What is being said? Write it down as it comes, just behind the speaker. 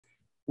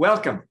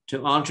Welcome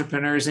to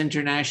Entrepreneurs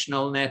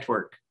International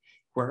Network,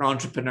 where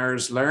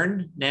entrepreneurs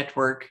learn,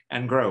 network,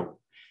 and grow.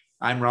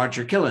 I'm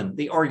Roger Killen,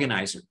 the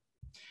organizer.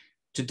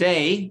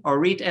 Today,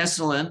 Auret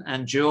Esselen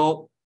and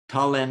Joel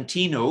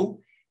Tolentino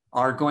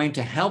are going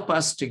to help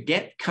us to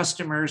get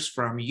customers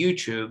from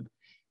YouTube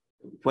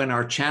when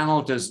our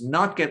channel does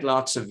not get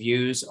lots of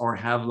views or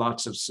have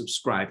lots of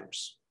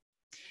subscribers.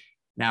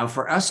 Now,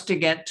 for us to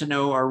get to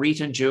know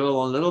Auret and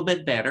Joel a little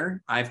bit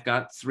better, I've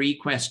got 3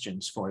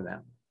 questions for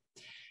them.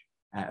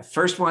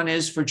 First one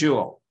is for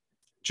Joel.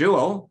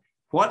 Joel,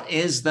 what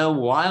is the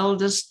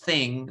wildest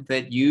thing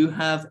that you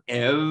have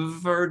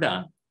ever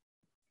done?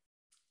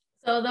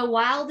 So the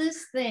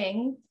wildest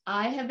thing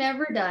I have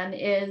ever done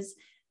is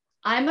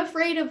I'm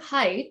afraid of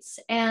heights.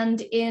 And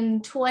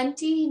in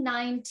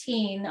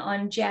 2019,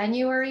 on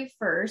January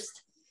 1st,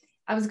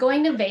 I was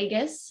going to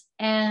Vegas,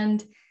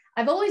 and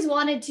I've always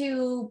wanted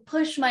to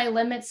push my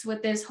limits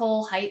with this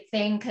whole height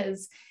thing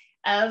because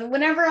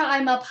whenever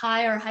I'm up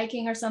high or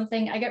hiking or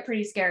something, I get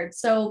pretty scared.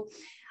 So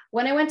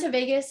when I went to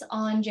Vegas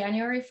on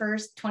January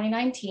 1st,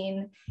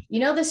 2019, you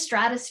know the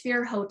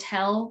Stratosphere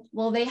Hotel?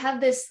 Well, they have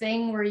this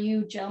thing where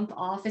you jump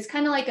off. It's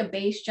kind of like a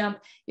base jump.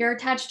 You're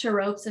attached to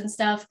ropes and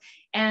stuff.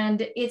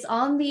 And it's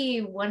on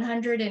the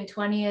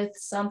 120th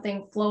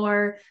something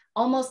floor,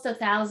 almost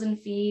 1,000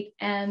 feet.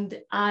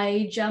 And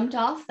I jumped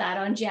off that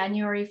on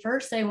January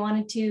 1st. I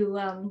wanted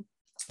to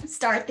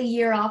start the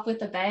year off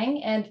with a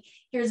bang. And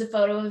here's a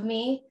photo of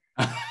me.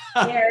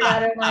 Scared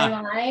out of my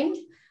mind.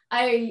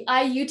 I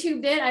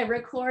YouTubed it, I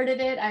recorded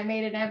it, I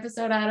made an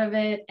episode out of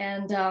it,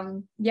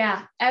 and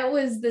yeah, it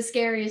was the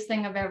scariest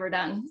thing I've ever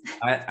done.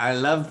 I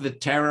love the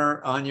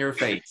terror on your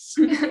face.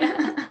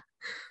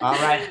 All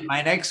right,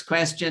 my next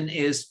question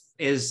is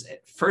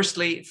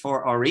firstly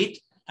for Auret,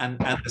 and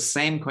the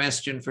same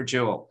question for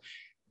Joel.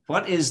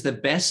 What is the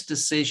best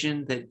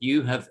decision that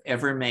you have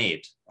ever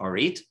made,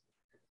 Auret?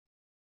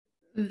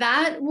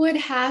 That would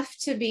have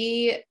to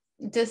be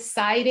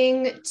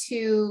deciding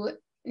to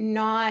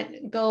not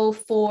go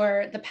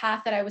for the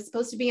path that I was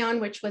supposed to be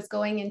on, which was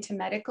going into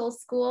medical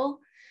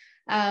school,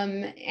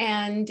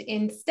 and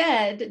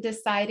instead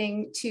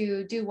deciding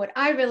to do what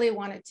I really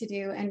wanted to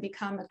do and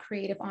become a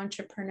creative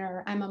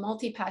entrepreneur. I'm a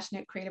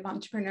multi-passionate creative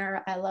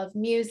entrepreneur. I love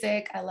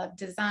music, I love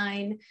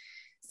design.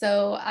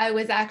 So I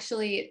was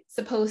actually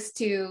supposed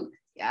to,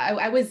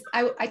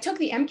 I took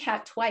the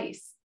MCAT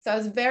twice. So I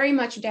was very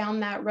much down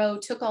that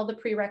road, took all the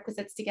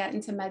prerequisites to get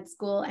into med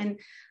school. And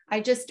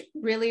I just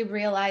really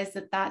realized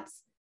that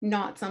that's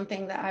not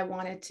something that I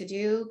wanted to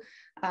do.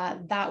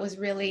 That was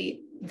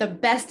really the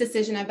best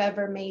decision I've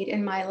ever made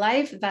in my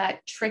life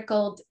that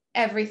trickled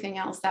everything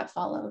else that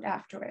followed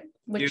after it,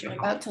 which Beautiful.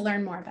 You're about to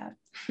learn more about.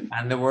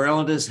 And the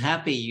world is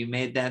happy you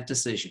made that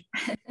decision.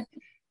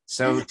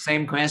 So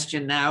same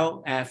question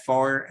now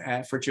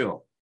for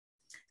Joel.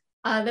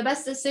 The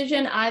best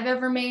decision I've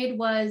ever made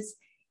was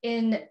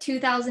in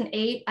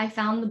 2008, I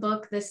found the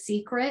book, The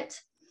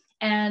Secret,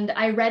 and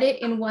I read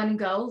it in one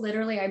go.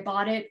 Literally, I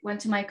bought it,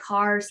 went to my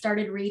car,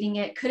 started reading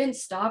it, couldn't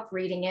stop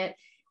reading it.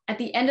 At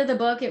the end of the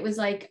book, it was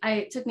like,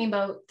 it took me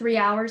about 3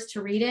 hours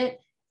to read it.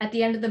 At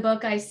the end of the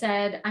book, I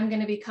said, I'm going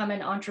to become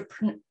an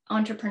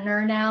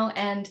entrepreneur now.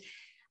 And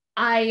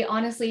I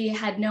honestly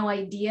had no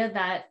idea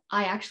that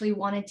I actually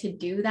wanted to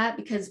do that,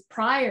 because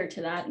prior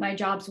to that, my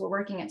jobs were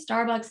working at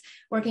Starbucks,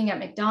 working at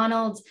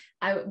McDonald's.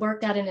 I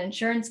worked at an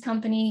insurance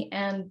company,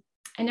 and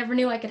I never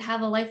knew I could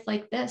have a life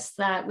like this,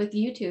 that with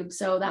YouTube.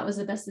 So that was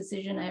the best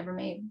decision I ever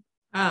made.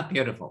 Ah,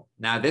 beautiful.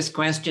 Now, this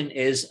question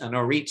is an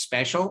Auret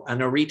special, an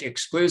Auret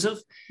exclusive.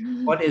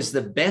 What is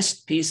the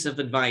best piece of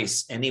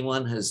advice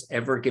anyone has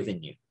ever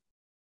given you?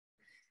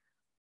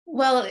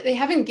 Well, they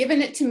haven't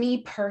given it to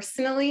me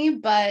personally,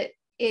 but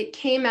it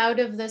came out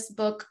of this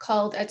book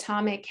called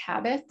Atomic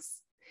Habits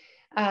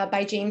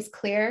by James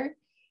Clear.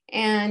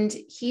 And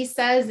he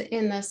says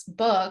in this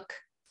book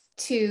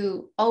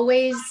to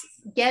always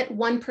get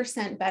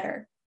 1%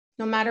 better,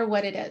 no matter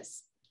what it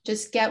is.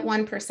 Just get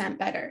 1%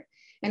 better.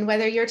 And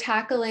whether you're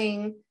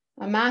tackling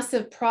a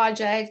massive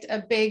project,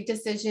 a big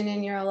decision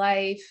in your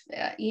life,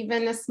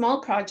 even a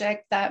small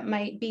project that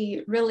might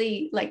be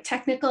really like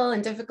technical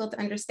and difficult to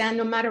understand,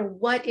 no matter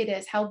what it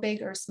is, how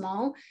big or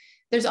small,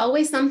 there's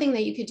always something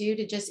that you could do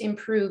to just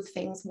improve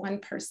things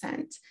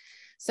 1%.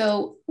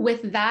 So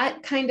with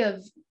that kind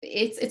of,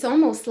 it's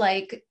almost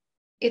like,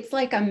 it's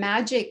like a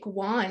magic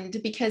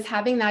wand, because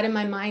having that in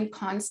my mind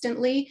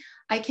constantly,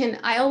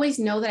 I always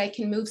know that I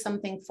can move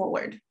something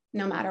forward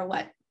no matter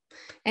what,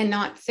 and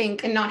not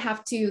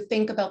have to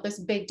think about this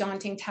big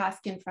daunting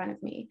task in front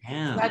of me.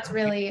 Yeah. So that's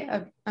really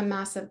a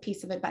massive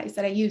piece of advice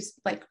that I use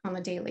like on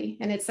the daily.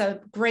 And it's a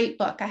great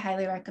book. I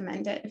highly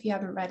recommend it if you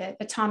haven't read it,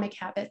 Atomic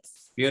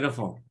Habits.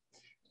 Beautiful.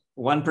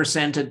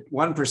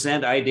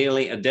 1%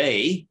 ideally a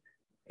day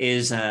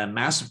is a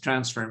massive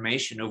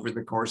transformation over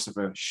the course of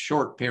a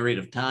short period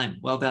of time.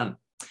 Well done.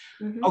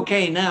 Mm-hmm.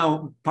 Okay,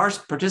 now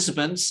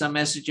participants, some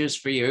messages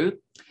for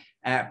you.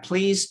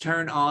 Please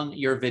turn on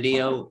your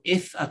video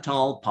if at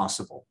all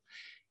possible.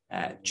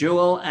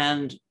 Joel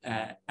and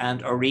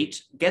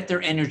Auret, get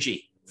their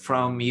energy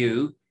from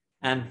you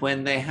And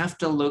when they have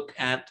to look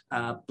at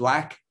a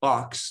black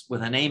box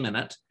with a name in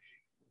it,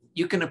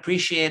 you can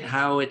appreciate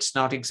how it's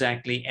not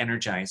exactly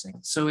energizing.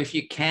 So if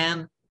you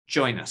can,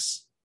 join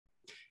us.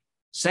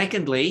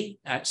 Secondly,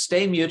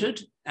 stay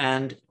muted.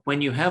 And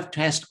when you have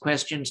test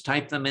questions,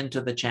 type them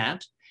into the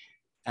chat.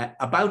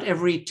 About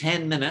every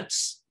 10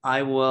 minutes,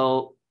 I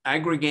will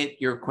aggregate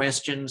your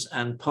questions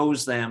and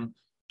pose them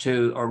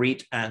to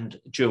Auret and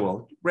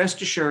Jewel.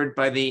 Rest assured,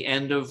 by the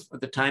end of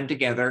the time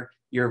together,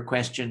 your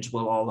questions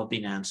will all have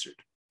been answered.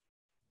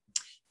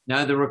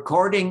 Now, the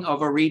recording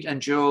of Auret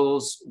and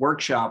Jewel's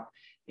workshop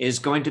is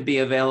going to be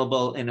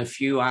available in a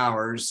few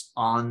hours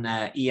on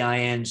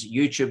EIN's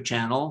YouTube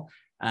channel,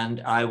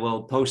 and I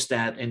will post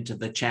that into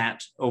the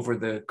chat over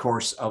the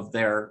course of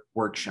their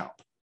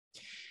workshop.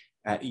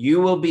 You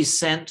will be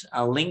sent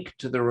a link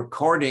to the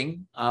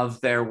recording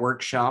of their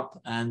workshop,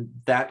 and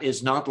that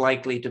is not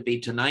likely to be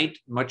tonight,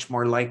 much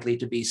more likely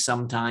to be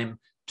sometime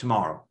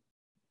tomorrow.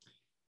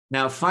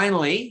 Now,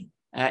 finally,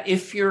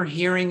 if you're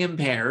hearing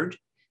impaired,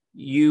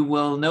 you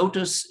will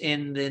notice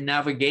in the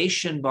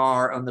navigation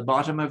bar on the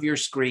bottom of your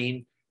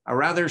screen a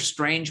rather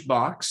strange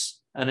box,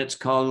 and it's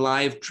called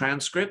Live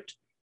Transcript,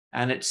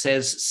 and it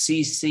says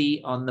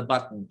CC on the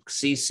button.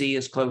 CC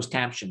is closed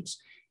captions.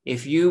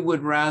 If you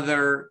would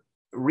rather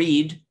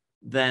read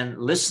than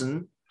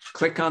listen,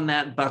 click on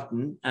that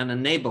button and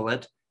enable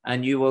it,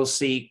 and you will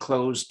see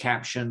closed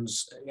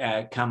captions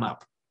come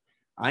up.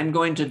 I'm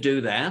going to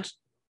do that.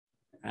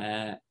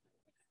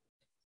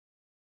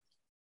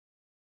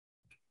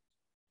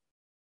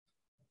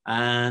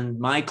 And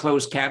my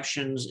closed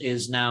captions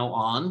is now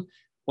on.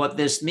 What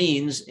this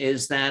means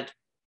is that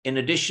in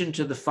addition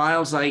to the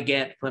files I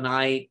get when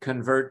I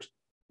convert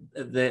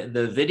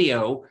the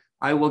video,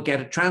 I will get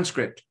a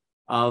transcript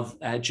of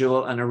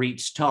Jewel and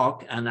Auret's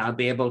talk, and I'll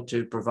be able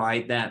to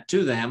provide that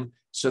to them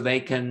so they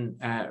can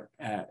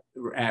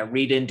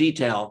read in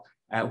detail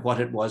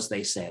what it was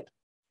they said.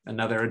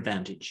 Another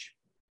advantage.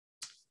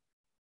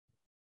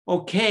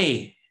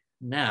 Okay,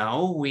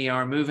 now we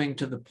are moving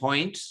to the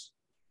point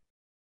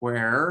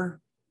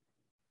where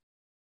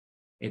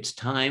it's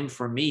time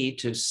for me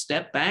to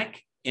step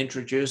back,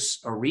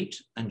 introduce Auret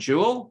and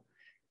Jewel.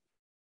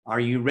 Are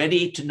you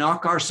ready to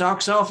knock our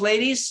socks off,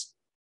 ladies?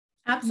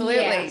 Absolutely.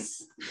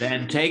 Yes.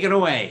 Then take it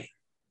away.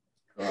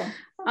 Cool.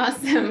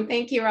 Awesome.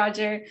 Thank you,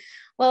 Roger.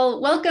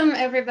 Well, welcome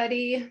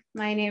everybody.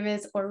 My name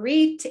is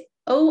Auret.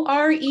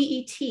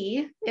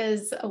 O-R-E-E-T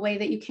is a way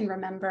that you can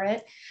remember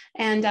it.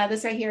 And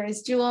this right here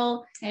is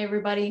Jewel. Hey,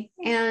 everybody.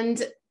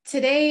 And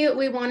today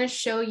we want to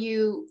show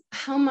you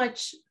how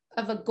much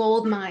of a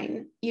gold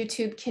mine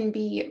YouTube can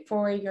be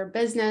for your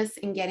business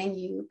in getting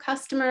you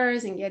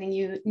customers and getting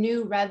you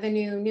new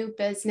revenue, new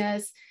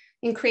business,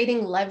 and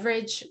creating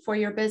leverage for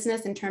your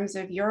business in terms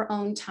of your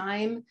own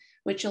time,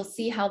 which you'll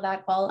see how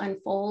that all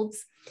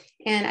unfolds.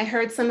 And I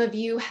heard some of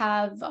you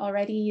have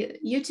already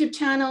YouTube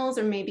channels,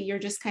 or maybe you're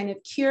just kind of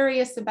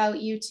curious about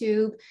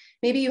YouTube.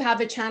 Maybe you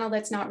have a channel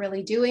that's not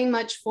really doing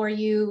much for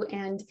you,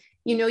 and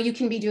you know you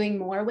can be doing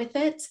more with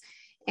it,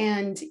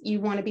 and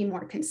you want to be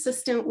more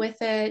consistent with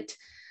it.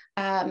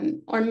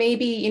 Or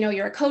maybe, you know,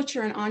 you're a coach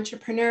or an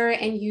entrepreneur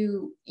and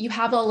you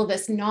have all of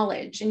this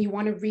knowledge and you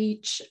want to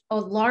reach a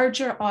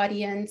larger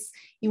audience.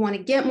 You want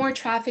to get more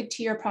traffic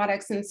to your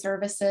products and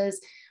services.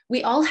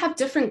 We all have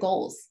different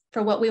goals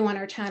for what we want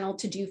our channel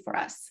to do for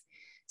us.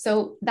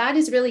 So that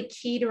is really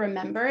key to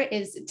remember,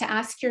 is to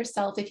ask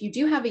yourself, if you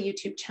do have a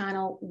YouTube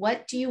channel,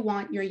 what do you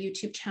want your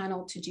YouTube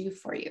channel to do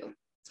for you?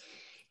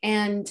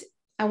 And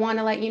I want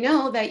to let you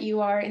know that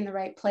you are in the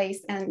right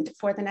place. And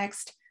for the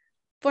next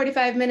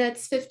 45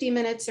 minutes, 50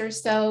 minutes or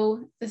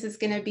so, this is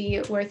going to be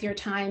worth your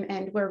time.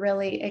 And we're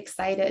really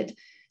excited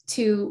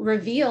to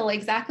reveal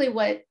exactly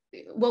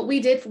what we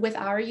did with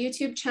our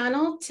YouTube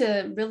channel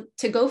to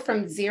go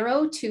from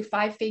 0 to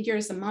 5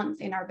 figures a month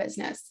in our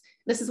business.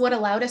 This is what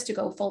allowed us to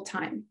go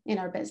full-time in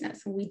our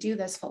business. And we do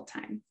this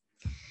full-time.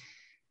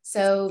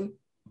 So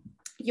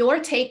your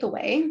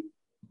takeaway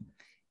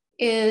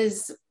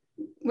is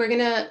we're going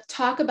to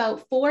talk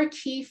about 4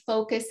 key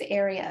focus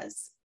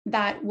areas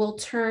that will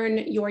turn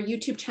your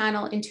YouTube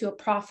channel into a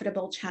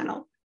profitable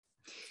channel.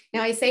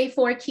 Now, I say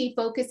 4 key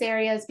focus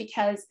areas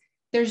because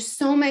there's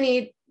so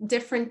many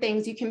different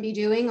things you can be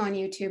doing on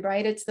YouTube,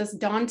 right? It's this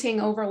daunting,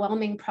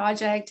 overwhelming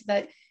project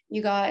that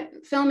you got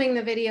filming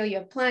the video, you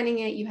have planning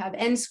it, you have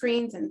end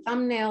screens and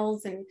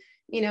thumbnails, and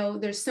you know,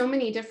 there's so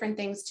many different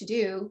things to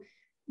do.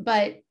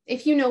 But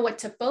if you know what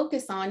to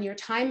focus on, your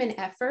time and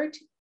effort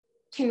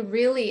can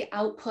really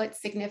output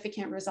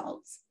significant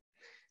results.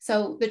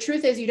 So the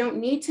truth is, you don't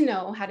need to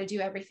know how to do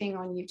everything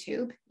on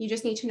YouTube. You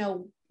just need to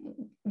know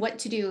what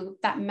to do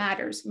that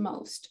matters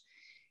most.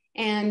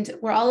 And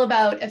we're all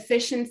about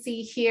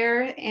efficiency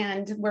here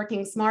and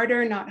working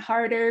smarter, not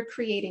harder,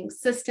 creating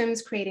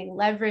systems, creating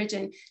leverage,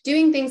 and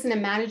doing things in a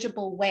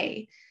manageable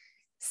way.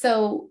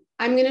 So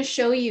I'm going to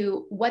show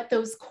you what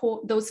those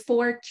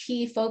 4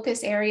 key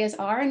focus areas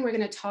are, and we're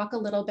going to talk a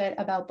little bit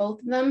about both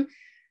of them.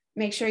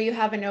 Make sure you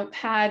have a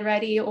notepad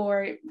ready,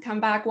 or come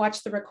back,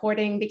 watch the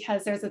recording,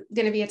 because there's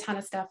going to be a ton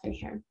of stuff in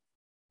here.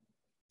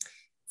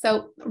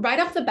 So right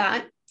off the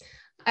bat,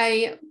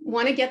 I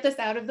want to get this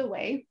out of the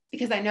way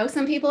because I know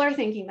some people are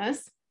thinking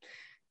this.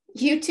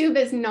 YouTube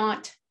is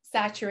not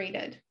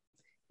saturated.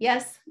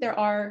 Yes, there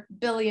are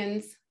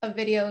billions of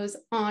videos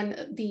on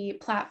the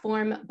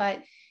platform,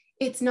 but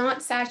it's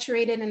not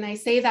saturated. And I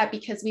say that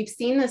because we've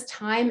seen this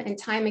time and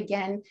time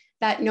again,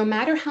 that no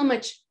matter how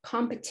much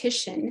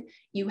competition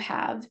you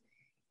have,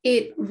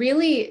 it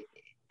really,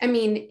 I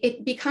mean,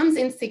 it becomes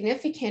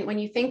insignificant when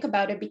you think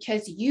about it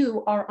because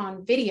you are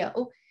on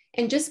video.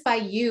 And just by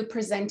you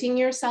presenting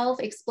yourself,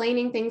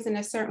 explaining things in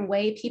a certain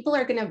way, people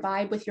are going to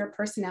vibe with your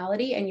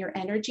personality and your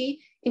energy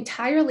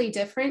entirely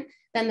different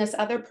than this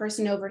other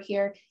person over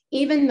here,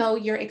 even though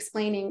you're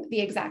explaining the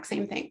exact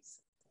same things.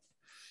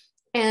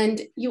 And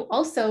you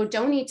also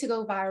don't need to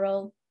go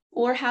viral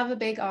or have a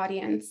big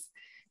audience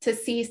to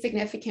see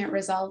significant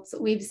results.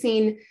 We've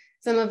seen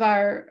some of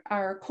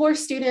our core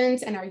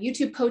students and our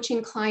YouTube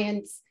coaching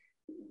clients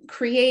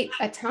create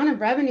a ton of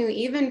revenue,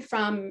 even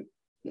from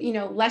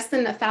less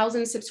than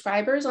 1,000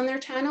 subscribers on their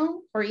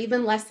channel, or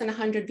even less than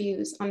 100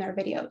 views on their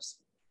videos.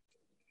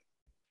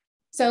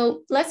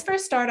 So let's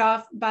first start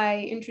off by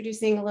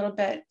introducing a little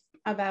bit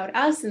about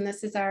us. And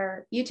this is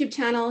our YouTube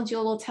channel.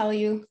 Jewel will tell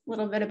you a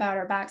little bit about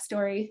our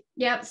backstory.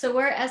 Yep. So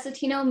we're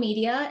Esselen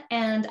Media,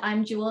 and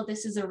I'm Jewel.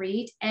 This is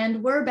Auret,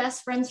 and we're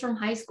best friends from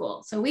high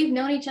school. So we've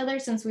known each other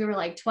since we were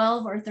like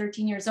 12 or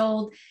 13 years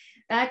old.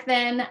 Back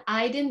then,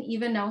 I didn't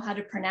even know how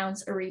to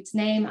pronounce Auret's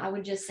name. I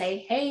would just say,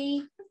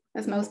 hey.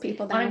 As most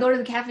people do. Want to go to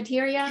the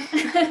cafeteria,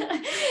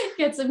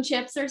 get some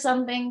chips or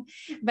something.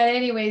 But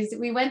anyways,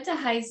 we went to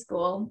high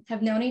school,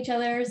 have known each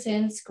other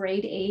since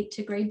grade 8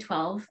 to grade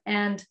 12.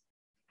 And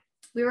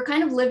we were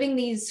kind of living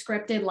these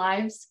scripted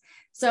lives.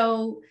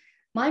 So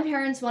my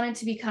parents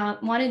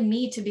wanted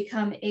me to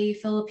become a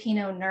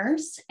Filipino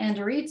nurse, and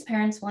Auret's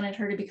parents wanted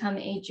her to become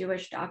a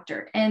Jewish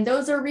doctor. And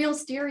those are real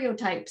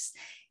stereotypes.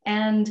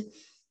 And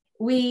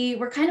we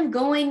were kind of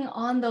going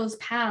on those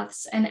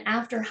paths. And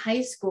after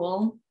high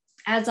school,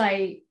 as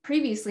I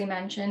previously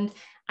mentioned,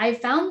 I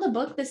found the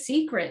book The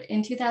Secret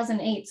in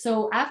 2008.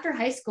 So after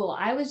high school,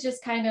 I was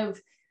just kind of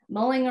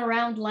mulling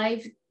around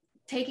life,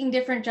 taking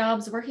different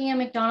jobs, working at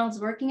McDonald's,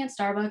 working at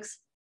Starbucks,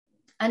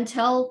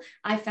 until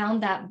I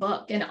found that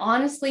book. And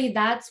honestly,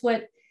 that's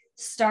what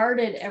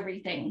started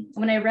everything.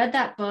 When I read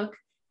that book,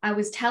 I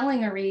was telling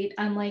Auret,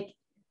 I'm like,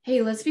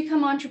 hey, let's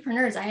become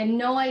entrepreneurs. I had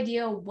no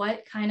idea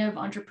what kind of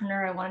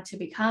entrepreneur I wanted to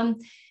become.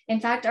 In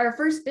fact, our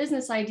first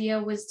business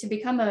idea was to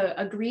become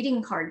a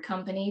greeting card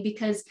company,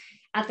 because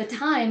at the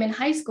time in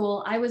high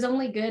school, I was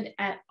only good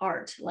at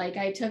art. Like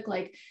I took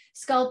like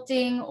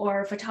sculpting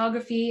or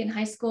photography in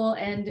high school,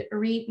 and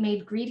Auret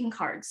made greeting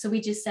cards. So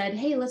we just said,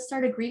 hey, let's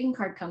start a greeting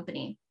card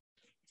company.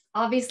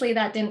 Obviously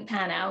that didn't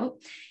pan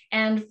out.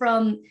 And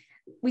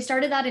we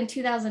started that in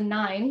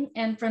 2009.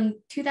 And from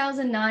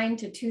 2009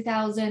 to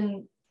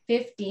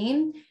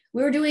 2015,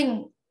 we were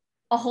doing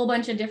a whole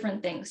bunch of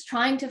different things,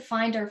 trying to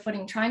find our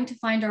footing, trying to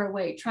find our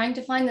way, trying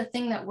to find the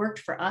thing that worked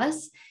for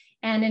us.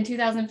 And in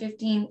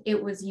 2015,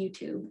 it was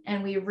YouTube.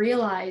 And we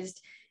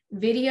realized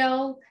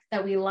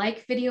that we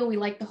like video, we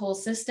like the whole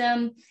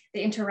system,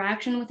 the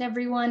interaction with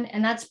everyone.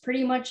 And that's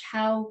pretty much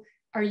how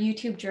our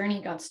YouTube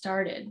journey got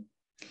started.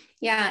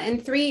 Yeah,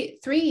 and three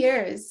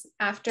years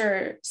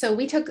after, so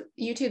we took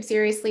YouTube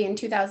seriously in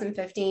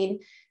 2015.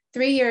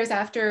 3 years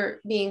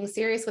after being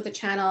serious with the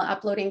channel,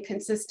 uploading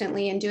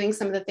consistently and doing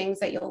some of the things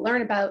that you'll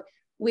learn about,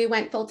 we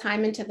went full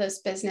time into this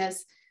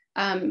business.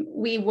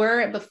 We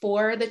were,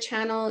 before the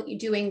channel,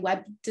 doing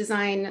web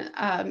design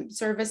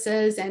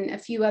services and a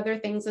few other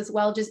things as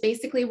well. Just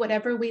basically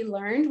whatever we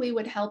learned, we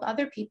would help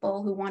other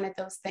people who wanted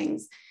those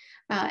things.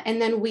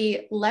 And then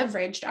we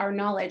leveraged our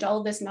knowledge, all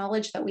of this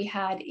knowledge that we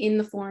had, in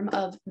the form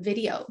of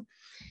video.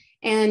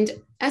 And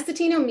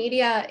Tolentino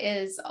Media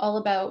is all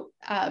about,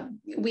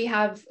 we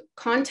have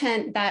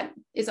content that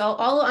is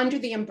all under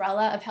the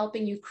umbrella of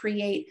helping you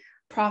create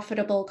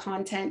profitable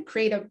content,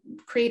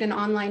 create an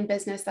online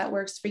business that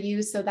works for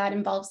you. So that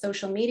involves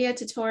social media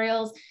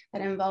tutorials,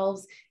 that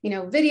involves,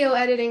 video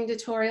editing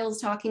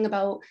tutorials, talking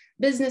about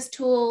business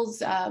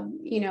tools,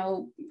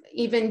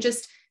 even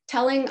just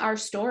telling our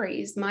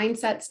stories,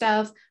 mindset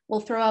stuff. We'll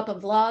throw up a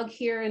vlog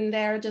here and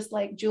there, just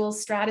like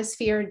Jewel's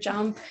stratosphere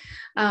jump.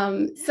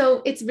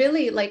 So it's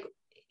really like,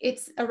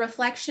 it's a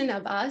reflection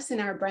of us and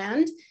our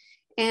brand.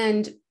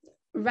 And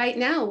right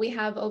now we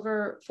have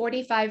over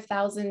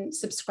 45,000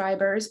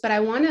 subscribers, but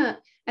I wanna,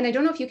 and I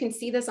don't know if you can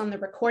see this on the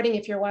recording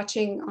if you're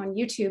watching on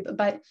YouTube,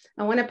 but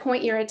I wanna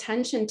point your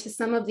attention to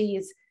some of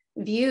these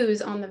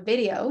views on the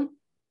video.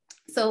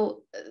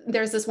 So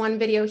there's this one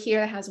video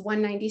here that has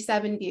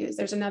 197 views.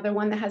 There's another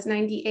one that has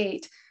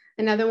 98,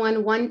 another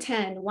one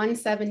 110,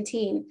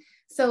 117.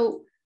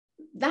 So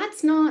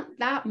that's not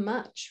that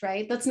much,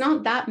 right? That's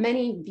not that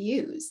many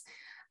views.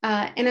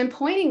 And I'm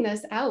pointing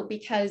this out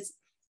because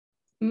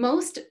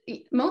most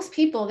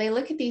people, they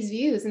look at these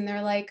views and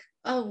they're like,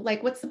 oh,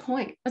 like, what's the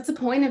point? What's the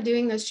point of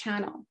doing this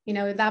channel?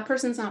 That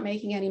person's not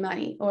making any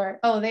money, or,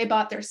 oh, they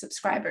bought their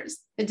subscribers.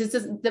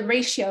 The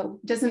ratio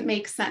doesn't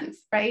make sense,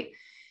 right?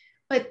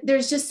 But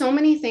there's just so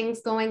many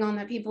things going on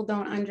that people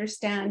don't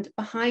understand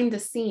behind the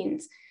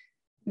scenes.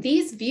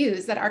 These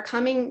views that are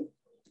coming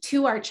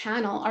to our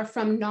channel are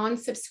from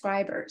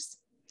non-subscribers.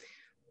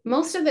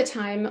 Most of the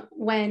time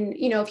when,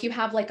 if you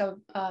have like a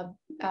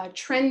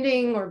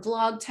trending or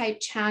vlog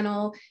type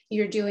channel,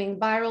 you're doing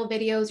viral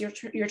videos,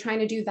 you're trying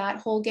to do that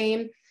whole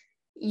game,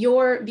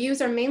 your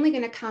views are mainly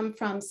going to come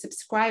from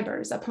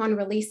subscribers upon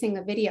releasing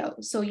a video.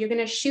 So you're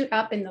going to shoot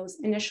up in those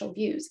initial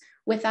views.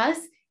 With us,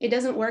 it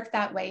doesn't work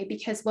that way,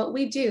 because what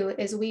we do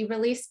is we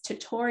release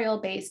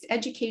tutorial-based,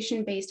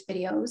 education-based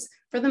videos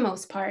for the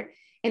most part.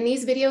 And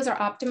these videos are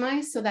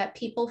optimized so that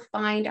people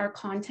find our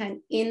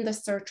content in the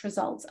search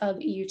results of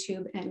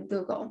YouTube and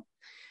Google.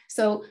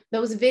 So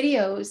those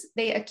videos,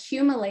 they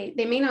accumulate,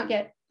 they may not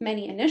get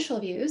many initial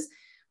views,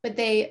 but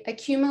they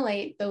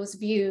accumulate those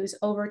views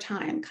over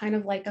time, kind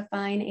of like a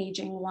fine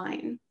aging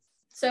wine.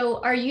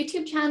 So our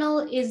YouTube channel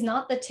is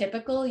not the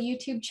typical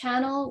YouTube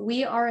channel.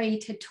 We are a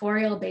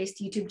tutorial-based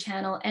YouTube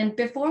channel. And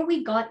before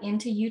we got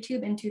into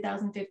YouTube in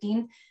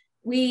 2015,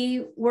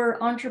 we were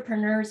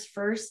entrepreneurs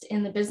first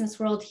in the business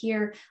world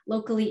here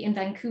locally in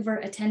Vancouver,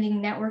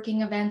 attending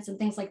networking events and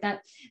things like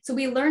that. So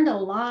we learned a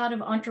lot of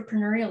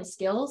entrepreneurial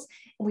skills.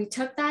 We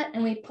took that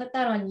and we put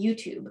that on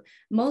YouTube.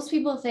 Most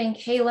people think,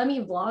 hey, let me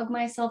vlog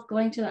myself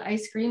going to the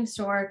ice cream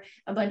store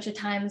a bunch of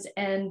times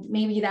and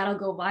maybe that'll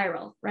go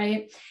viral,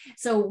 right?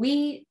 So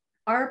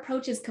our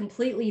approach is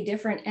completely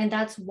different. And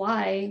that's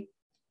why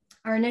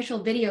our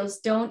initial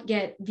videos don't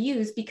get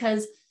views,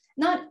 because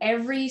not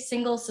every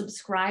single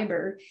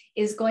subscriber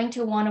is going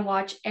to want to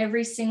watch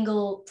every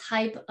single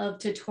type of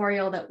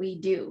tutorial that we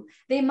do.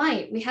 They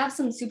might. We have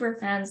some super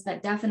fans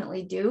that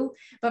definitely do,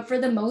 but for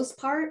the most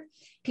part,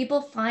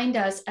 people find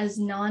us as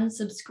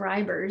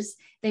non-subscribers.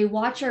 They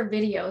watch our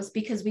videos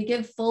because we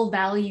give full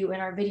value in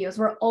our videos.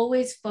 We're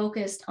always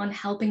focused on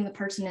helping the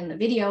person in the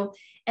video,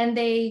 and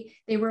they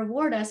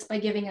reward us by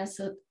giving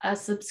us a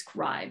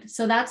subscribe.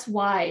 So that's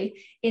why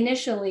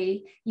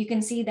initially you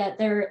can see that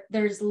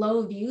there's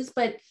low views,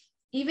 but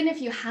even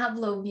if you have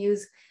low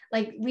views,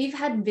 like we've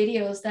had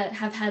videos that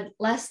have had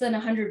less than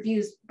 100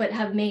 views, but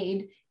have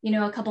made,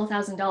 a couple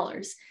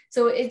 $1,000s.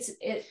 So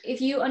if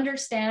you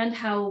understand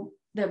how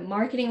the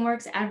marketing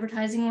works,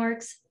 advertising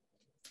works,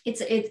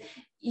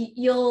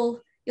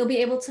 you'll be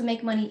able to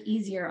make money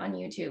easier on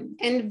YouTube.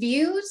 And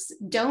views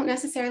don't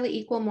necessarily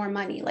equal more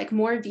money. Like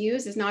more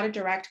views is not a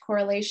direct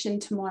correlation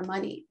to more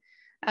money.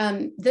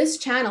 This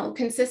channel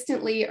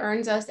consistently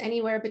earns us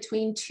anywhere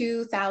between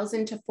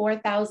 $2,000 to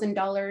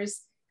 $4,000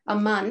 a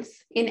month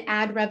in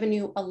ad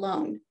revenue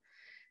alone.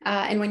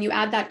 And when you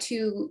add that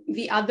to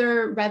the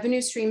other revenue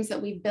streams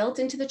that we built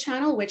into the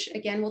channel, which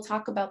again, we'll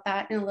talk about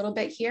that in a little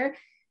bit here,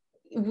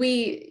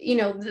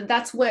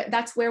 that's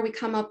where we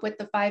come up with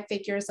the 5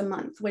 figures a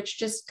month, which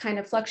just kind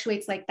of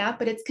fluctuates like that,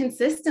 but it's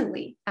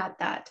consistently at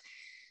that.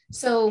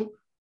 So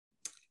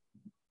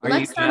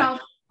let's start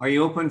off. Are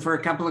you open for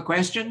a couple of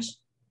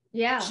questions?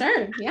 Yeah,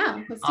 sure.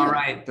 Yeah. Let's do it. All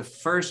right. The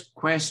first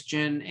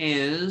question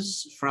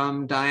is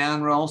from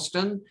Diane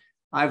Ralston.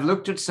 I've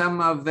looked at some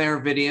of their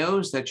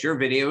videos, that's your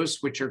videos,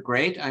 which are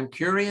great. I'm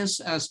curious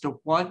as to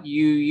what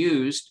you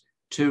used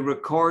to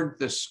record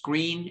the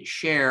screen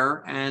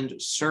share and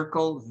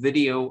circle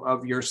video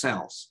of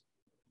yourselves.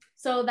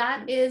 So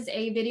that is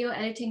a video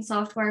editing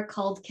software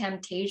called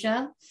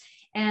Camtasia.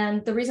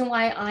 And the reason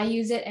why I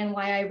use it and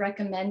why I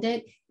recommend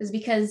it is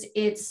because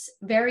it's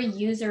very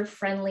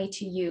user-friendly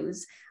to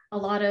use. A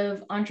lot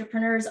of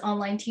entrepreneurs,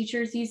 online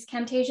teachers use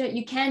Camtasia.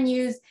 You can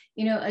use,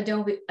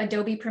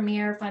 Adobe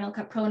Premiere, Final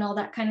Cut Pro, and all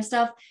that kind of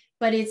stuff,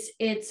 but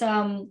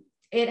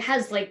it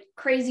has like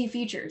crazy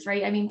features,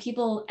 right? I mean,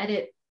 people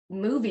edit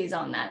movies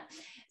on that,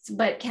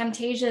 but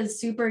Camtasia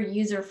is super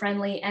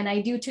user-friendly, and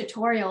I do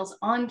tutorials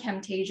on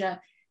Camtasia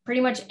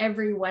pretty much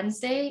every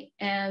Wednesday,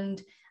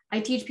 and I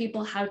teach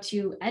people how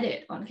to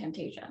edit on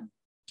Camtasia.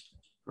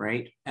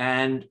 Great.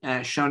 And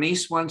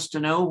Shanice wants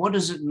to know, what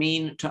does it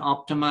mean to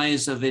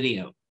optimize a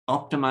video?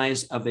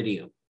 Optimize a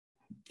video.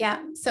 Yeah,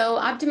 so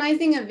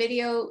optimizing a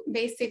video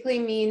basically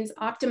means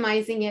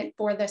optimizing it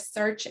for the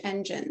search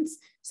engines,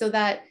 so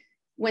that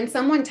when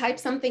someone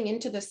types something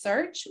into the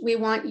search, we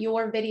want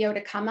your video to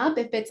come up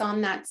if it's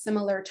on that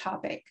similar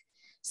topic.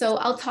 So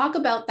I'll talk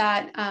about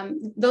that.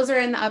 Those are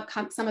in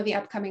some of the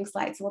upcoming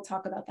slides. So we'll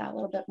talk about that a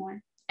little bit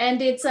more.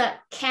 And it's a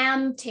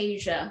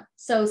Camtasia.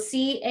 So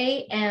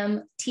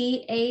Camtasia.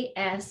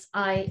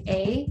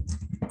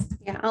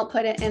 Yeah, I'll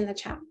put it in the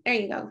chat. There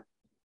you go.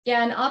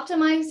 Yeah, and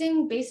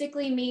optimizing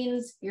basically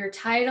means your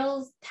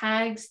titles,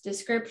 tags,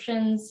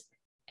 descriptions,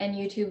 and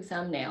YouTube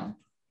thumbnail.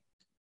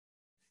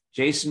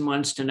 Jason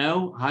wants to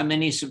know, how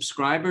many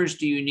subscribers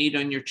do you need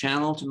on your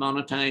channel to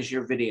monetize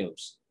your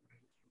videos?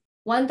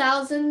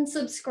 1,000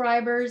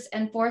 subscribers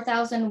and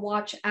 4,000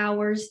 watch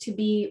hours to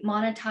be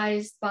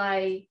monetized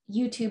by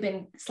YouTube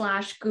and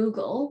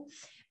 /Google,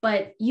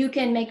 but you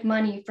can make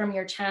money from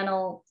your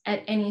channel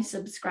at any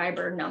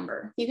subscriber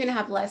number. You can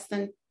have less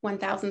than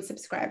 1,000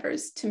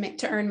 subscribers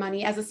to earn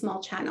money as a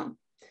small channel.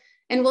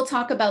 And we'll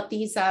talk about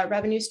these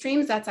revenue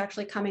streams. That's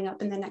actually coming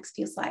up in the next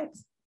few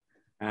slides.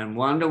 And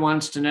Wanda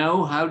wants to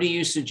know, how do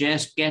you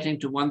suggest getting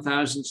to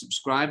 1,000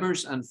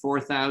 subscribers and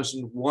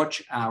 4,000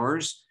 watch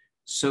hours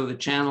so the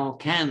channel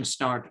can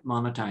start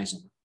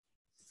monetizing?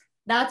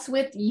 That's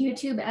with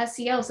YouTube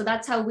SEO. So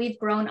that's how we've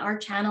grown our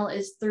channel,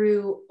 is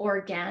through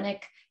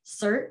organic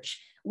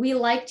search. We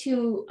like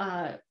to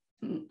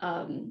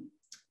monetize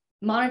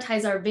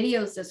our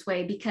videos this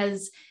way,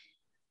 because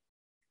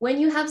when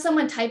you have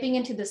someone typing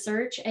into the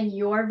search and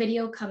your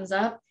video comes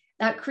up,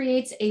 that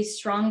creates a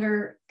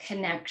stronger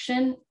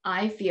connection,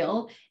 I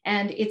feel.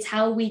 And it's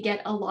how we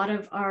get a lot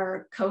of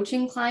our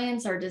coaching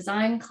clients, our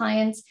design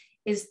clients,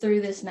 is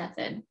through this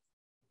method.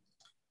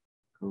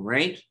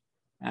 Great.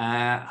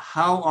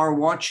 How are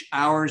watch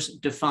hours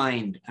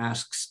defined,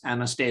 asks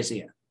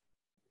Anastasia.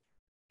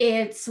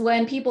 It's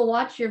when people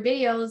watch your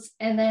videos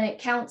and then it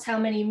counts how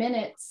many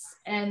minutes,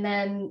 and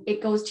then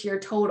it goes to your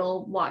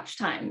total watch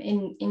time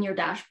in your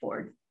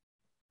dashboard.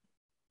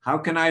 How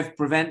can I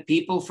prevent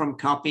people from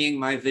copying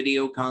my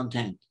video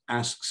content,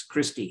 asks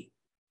Christy.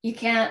 You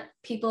can't.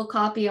 People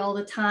copy all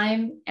the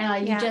time.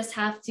 You just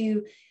have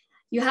to,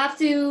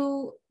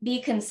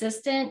 be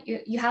consistent.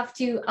 You have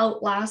to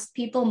outlast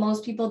people.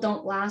 Most people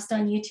don't last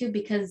on YouTube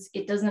because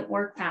it doesn't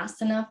work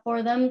fast enough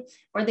for them,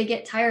 or they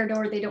get tired,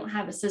 or they don't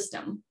have a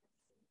system.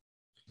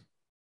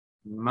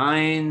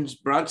 Mines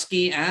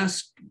Brodsky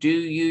asked, do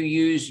you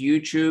use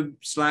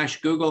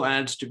YouTube/Google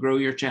ads to grow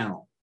your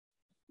channel?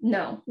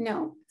 No.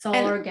 It's all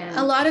organic.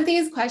 A lot of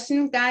these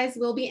questions, guys,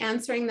 we'll be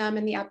answering them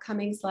in the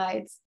upcoming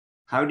slides.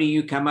 How do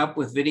you come up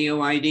with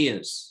video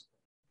ideas?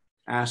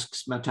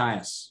 Asks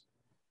Matthias.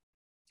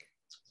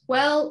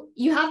 Well,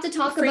 you have to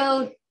talk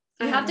about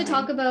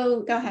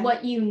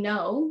what you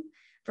know.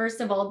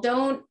 First of all,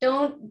 don't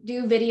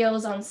do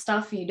videos on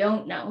stuff you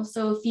don't know.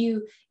 So if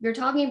you're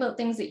talking about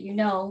things that you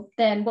know,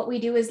 then what we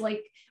do is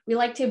we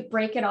like to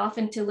break it off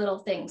into little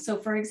things. So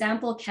for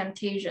example,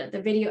 Camtasia,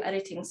 the video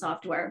editing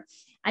software.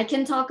 I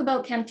can talk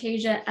about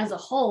Camtasia as a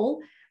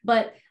whole,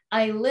 but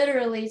I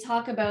literally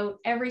talk about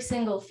every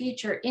single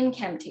feature in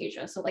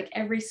Camtasia. So like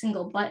every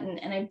single button,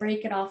 and I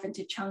break it off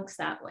into chunks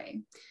that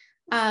way.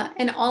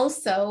 And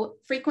also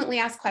frequently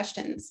asked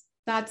questions.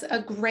 That's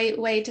a great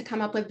way to come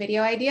up with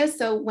video ideas.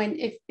 So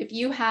if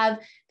you have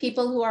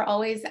people who are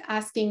always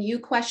asking you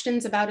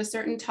questions about a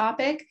certain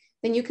topic,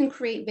 then you can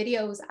create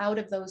videos out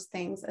of those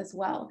things as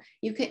well.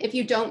 You can, if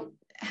you don't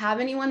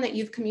have anyone that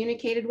you've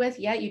communicated with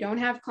yet, you don't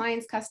have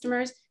clients,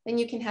 customers, then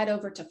you can head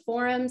over to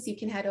forums, you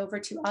can head over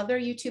to other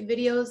YouTube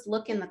videos,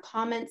 look in the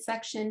comment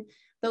section.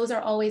 Those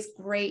are always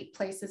great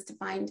places to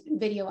find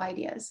video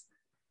ideas.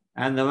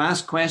 And the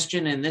last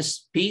question in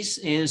this piece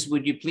is,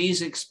 would you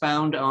please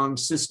expound on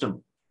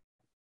system?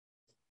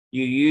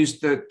 You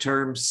used the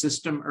term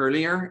system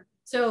earlier.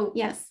 So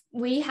yes,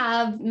 we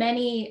have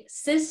many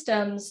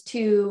systems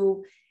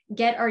to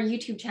get our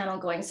YouTube channel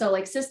going. So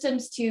like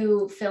systems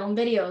to film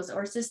videos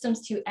or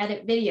systems to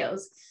edit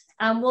videos.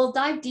 We'll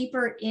dive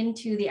deeper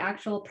into the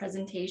actual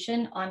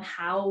presentation on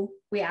how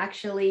we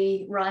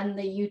actually run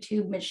the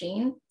YouTube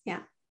machine.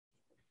 Yeah.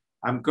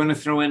 I'm going to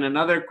throw in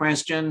another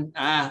question.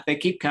 They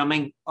keep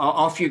coming.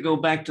 Off you go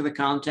back to the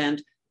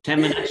content.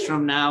 10 minutes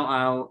from now,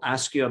 I'll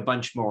ask you a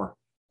bunch more.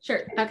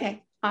 Sure.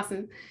 Okay.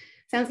 Awesome.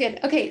 Sounds good.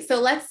 Okay, so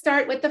let's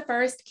start with the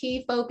first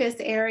key focus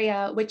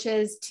area, which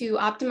is to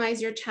optimize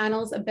your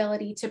channel's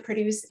ability to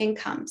produce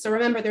income. So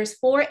remember, there's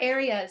 4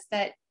 areas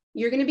that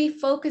you're going to be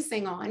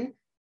focusing on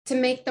to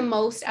make the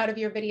most out of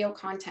your video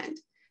content.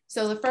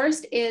 So the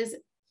first is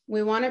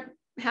we want to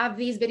have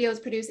these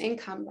videos produce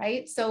income,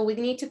 right? So we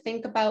need to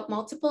think about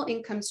multiple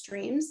income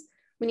streams.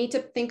 We need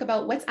to think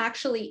about what's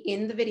actually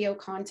in the video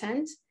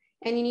content,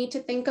 and you need to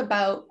think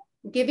about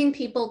giving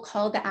people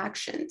call to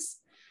actions.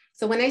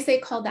 So when I say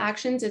call to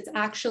actions, it's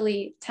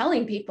actually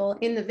telling people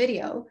in the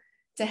video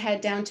to head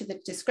down to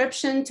the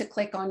description, to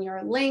click on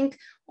your link,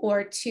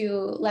 or to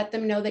let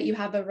them know that you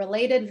have a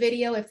related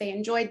video. If they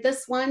enjoyed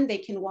this one, they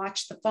can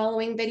watch the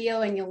following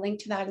video, and you'll link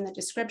to that in the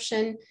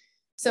description.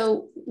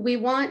 So we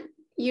want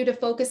you to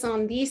focus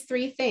on these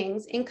 3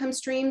 things: income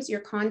streams, your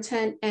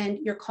content, and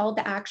your call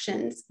to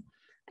actions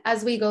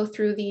as we go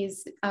through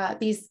these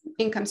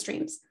income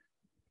streams.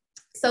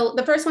 So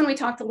the first one we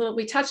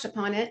touched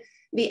upon it,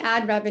 the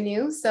ad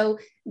revenue. So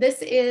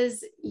this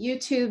is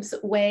YouTube's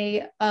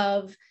way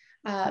of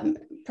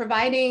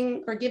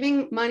providing or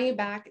giving money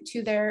back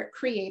to their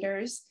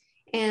creators.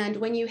 And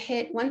when you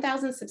hit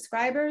 1,000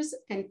 subscribers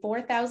and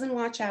 4,000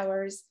 watch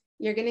hours,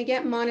 you're going to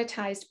get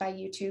monetized by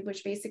YouTube,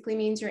 which basically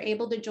means you're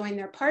able to join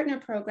their partner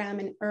program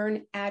and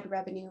earn ad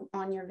revenue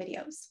on your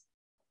videos.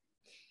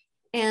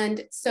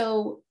 And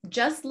so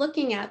just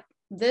looking at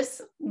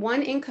this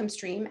one income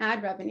stream,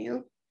 ad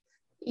revenue,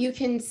 you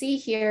can see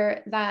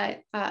here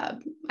that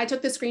I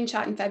took the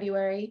screenshot in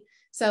February.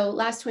 So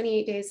last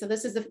 28 days. So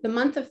this is the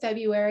month of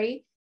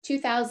February,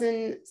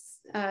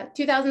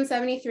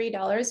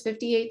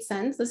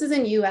 $2,073.58. This is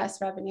in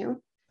US revenue.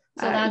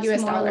 So that's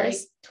US more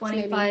dollars.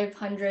 like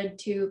 2,500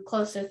 to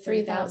close to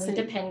 3,000,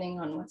 depending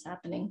on what's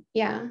happening.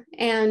 Yeah,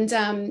 and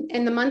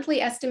the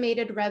monthly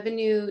estimated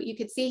revenue, you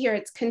could see here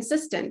it's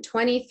consistent,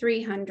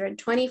 2,300,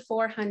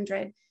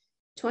 2,400.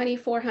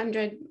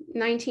 $2,400,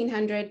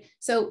 $1,900.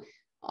 So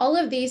all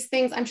of these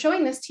things, I'm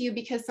showing this to you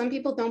because some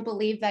people don't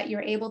believe that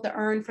you're able to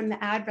earn from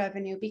the ad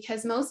revenue,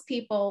 because most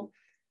people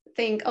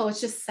think, oh,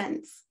 it's just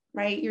cents,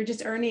 right? You're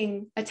just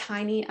earning a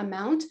tiny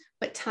amount,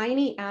 but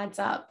tiny adds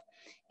up.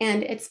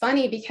 And it's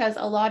funny because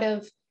a lot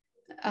of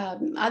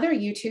other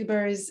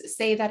YouTubers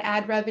say that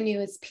ad revenue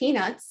is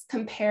peanuts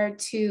compared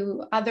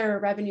to other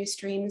revenue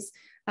streams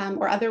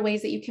or other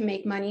ways that you can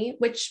make money,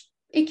 which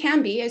it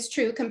can be, is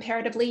true.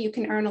 Comparatively, you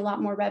can earn a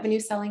lot more revenue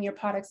selling your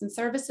products and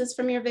services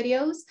from your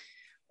videos,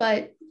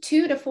 but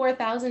 $2,000 to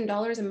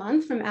 $4,000 a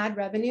month from ad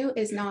revenue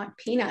is not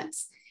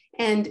peanuts.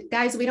 And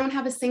guys, we don't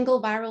have a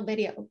single viral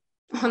video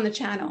on the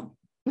channel.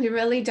 We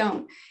really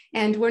don't.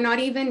 And we're not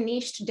even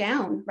niched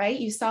down, right?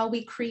 You saw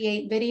we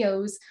create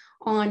videos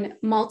on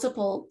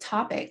multiple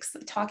topics,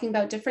 talking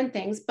about different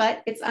things,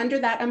 but it's under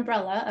that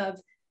umbrella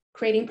of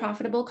creating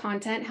profitable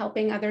content,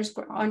 helping others,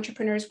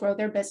 entrepreneurs grow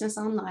their business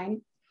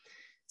online.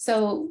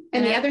 So,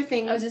 and the other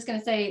thing I was just going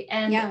to say,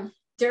 and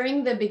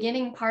during the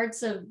beginning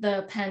parts of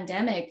the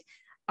pandemic,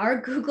 our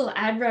Google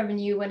ad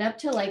revenue went up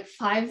to like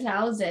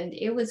 5,000.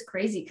 It was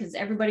crazy because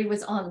everybody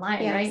was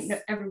online,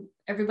 right?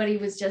 Everybody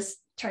was just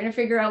trying to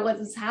figure out what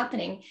was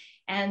happening.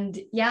 And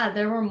yeah,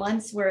 there were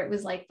months where it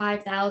was like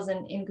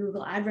 5,000 in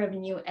Google ad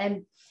revenue.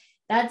 And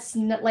that's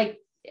not like,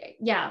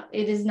 yeah,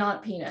 it is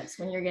not peanuts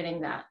when you're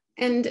getting that.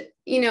 And,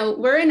 you know,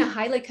 we're in a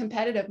highly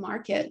competitive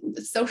market,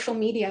 social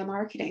media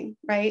marketing,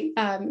 right?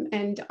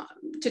 And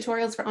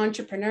tutorials for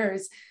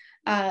entrepreneurs.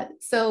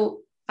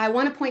 So I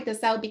want to point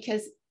this out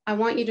because I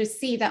want you to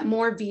see that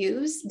more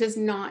views does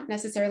not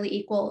necessarily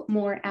equal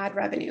more ad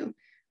revenue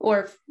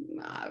or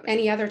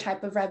any other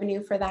type of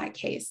revenue for that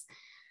case.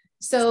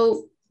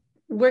 So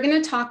we're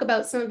going to talk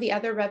about some of the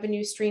other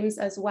revenue streams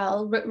as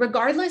well,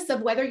 regardless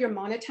of whether you're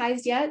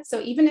monetized yet. So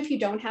even if you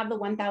don't have the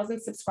 1,000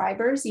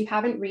 subscribers, you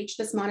haven't reached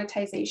this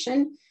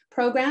monetization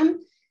program,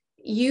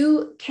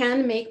 you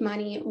can make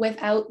money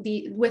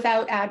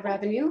without ad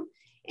revenue.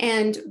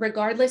 And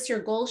regardless, your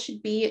goal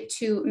should be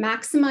to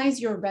maximize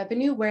your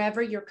revenue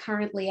wherever you're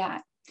currently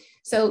at.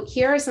 So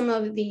here are some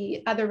of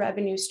the other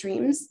revenue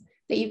streams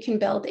that you can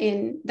build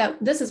in. That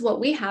this is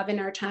what we have in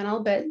our channel,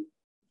 but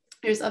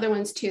there's other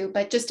ones too.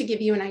 But just to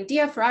give you an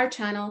idea for our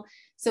channel,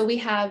 so we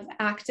have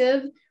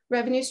active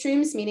revenue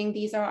streams, meaning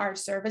these are our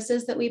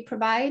services that we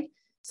provide.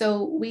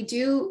 So we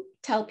do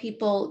tell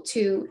people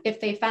to, if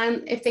they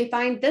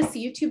find this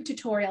YouTube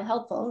tutorial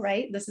helpful,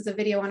 right? This is a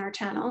video on our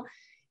channel,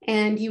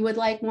 and you would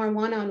like more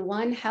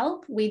one-on-one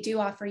help, we do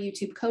offer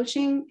YouTube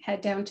coaching.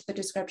 Head down to the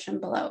description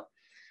below.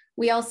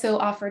 We also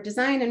offer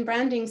design and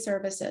branding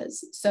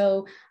services.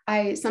 So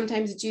I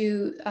sometimes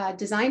do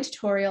design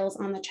tutorials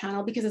on the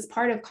channel because it's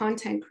part of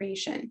content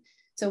creation.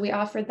 So we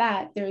offer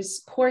that.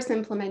 There's course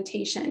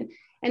implementation.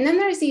 And then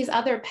there's these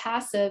other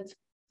passive,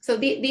 so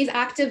these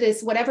active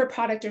is whatever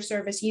product or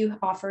service you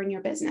offer in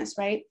your business,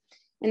 right?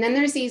 And then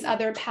there's these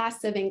other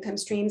passive income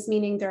streams,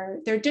 meaning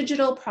they're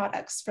digital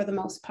products for the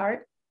most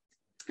part.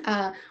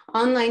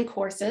 Online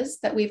courses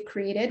that we've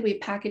created. We've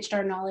packaged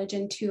our knowledge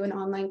into an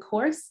online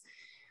course.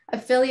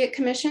 Affiliate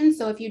commission.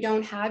 So if you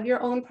don't have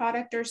your own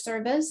product or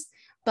service,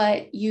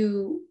 but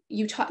you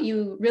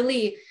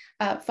really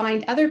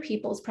find other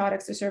people's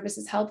products or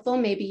services helpful,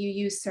 maybe you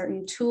use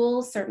certain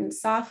tools, certain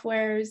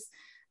softwares,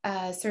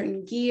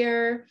 certain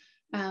gear.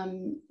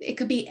 It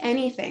could be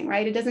anything,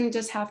 right? It doesn't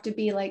just have to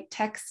be like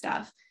tech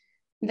stuff.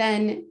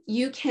 Then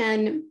you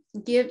can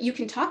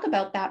talk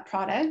about that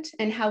product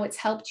and how it's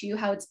helped you,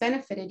 how it's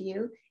benefited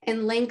you,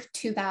 and link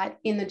to that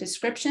in the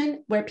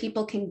description where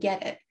people can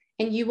get it.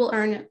 And you will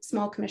earn a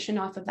small commission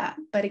off of that.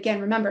 But again,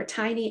 remember,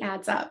 tiny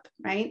adds up,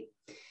 right?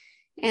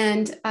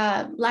 And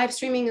live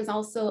streaming is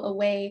also a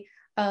way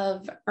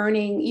of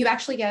earning. You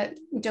actually get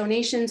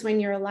donations when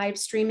you're live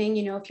streaming,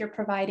 you know, if you're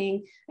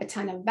providing a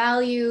ton of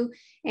value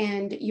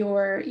and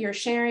you're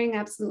sharing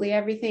absolutely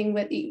everything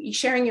with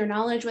sharing your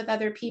knowledge with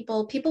other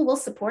people, people will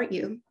support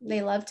you.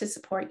 They love to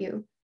support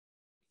you.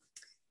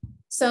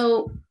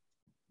 So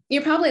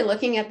you're probably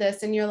looking at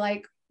this and you're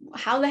like,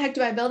 how the heck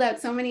do I build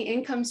out so many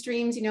income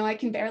streams? You know, I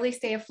can barely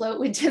stay afloat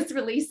with just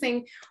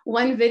releasing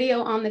one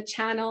video on the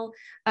channel,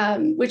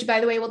 which, by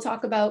the way, we'll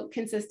talk about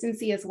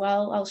consistency as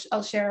well.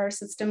 I'll share our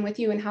system with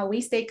you and how we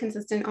stay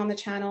consistent on the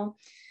channel.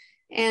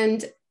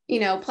 And,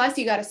 you know, plus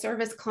you got to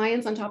service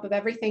clients on top of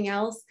everything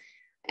else.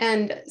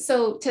 And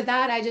so to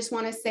that, I just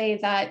want to say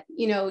that,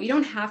 you know, you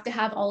don't have to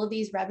have all of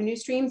these revenue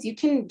streams. You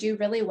can do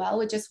really well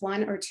with just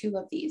one or two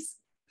of these.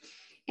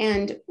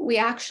 And we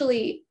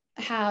actually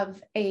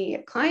have a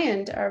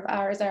client of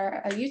ours,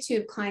 a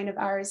YouTube client of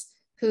ours,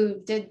 who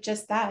did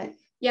just that.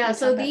 Yeah,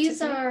 so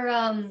these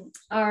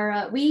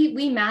are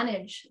we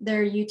manage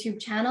their YouTube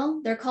channel.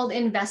 They're called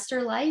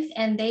Investor Life,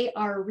 and they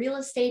are real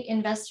estate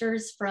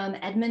investors from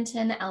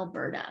Edmonton,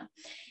 Alberta.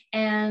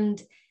 And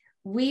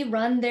we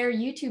run their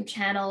YouTube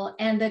channel.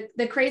 And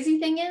the crazy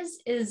thing is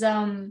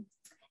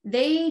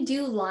they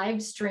do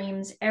live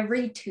streams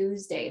every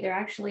Tuesday. They're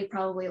actually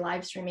probably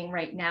live streaming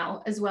right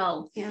now as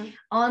well,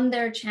 on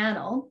their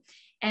channel.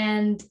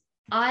 And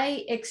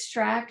I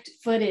extract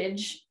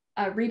footage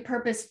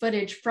repurpose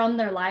footage from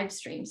their live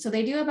stream. So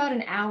they do about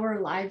an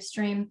hour live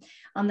stream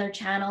on their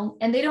channel,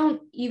 and they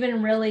don't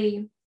even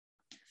really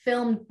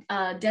film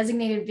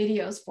designated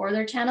videos for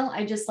their channel.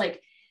 I just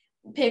like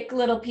pick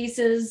little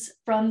pieces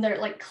from their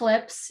like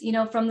clips, you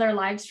know, from their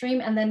live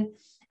stream, and then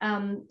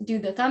do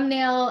the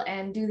thumbnail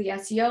and do the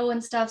SEO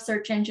and stuff,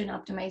 search engine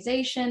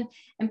optimization,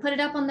 and put it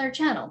up on their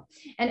channel.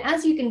 And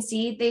as you can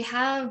see, they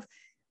have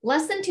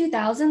less than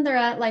 2,000. They're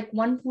at like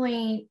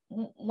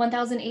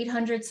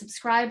 1,800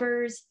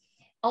 subscribers.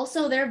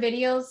 Also, their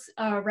videos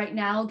right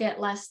now get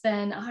less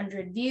than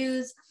 100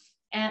 views.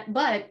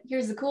 But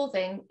here's the cool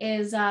thing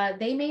is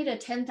they made a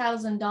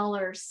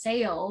 $10,000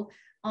 sale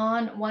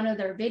on one of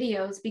their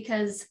videos,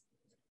 because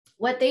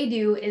what they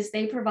do is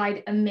they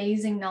provide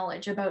amazing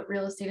knowledge about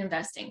real estate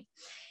investing.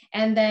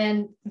 And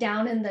then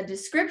down in the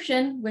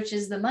description, which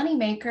is the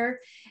moneymaker,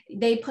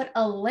 they put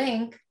a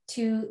link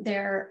to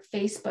their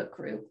Facebook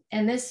group.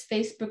 And this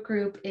Facebook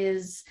group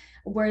is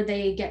where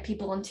they get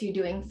people into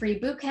doing free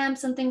boot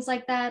camps and things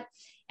like that.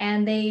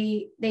 And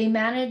they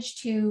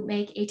managed to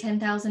make a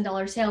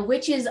 $10,000 sale,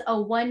 which is a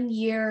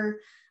 1-year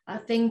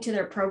thing to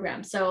their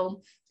program.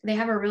 So they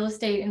have a real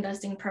estate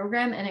investing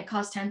program, and it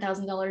costs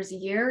 $10,000 a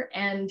year.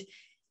 And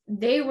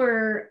they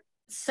were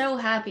so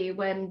happy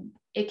when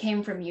it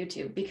came from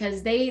YouTube,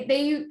 because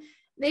they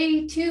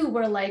too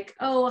were like,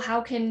 oh,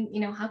 how can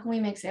we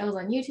make sales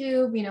on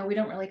YouTube? You know, we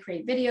don't really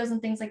create videos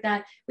and things like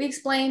that. We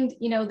explained,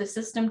 you know, the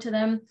system to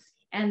them,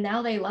 and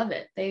now they love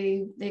it.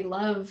 They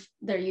love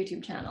their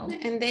YouTube channel.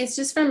 And it's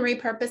just from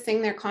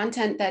repurposing their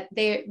content that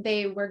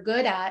they were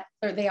good at,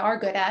 or they are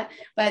good at,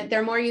 but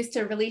they're more used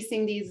to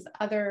releasing these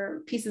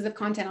other pieces of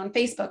content on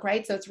Facebook,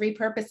 right? So it's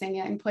repurposing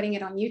it and putting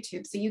it on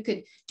YouTube. So you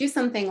could do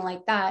something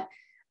like that.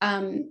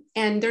 And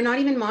they're not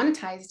even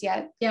monetized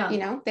yet. Yeah. You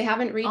know, they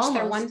haven't reached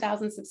their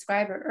 1,000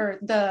 subscriber or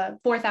the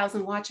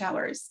 4,000 watch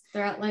hours.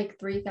 They're at like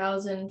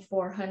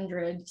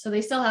 3,400. So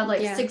they still have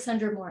like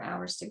 600 more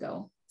hours to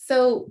go.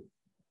 So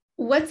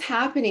what's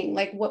happening?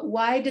 Like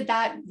why did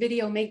that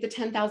video make the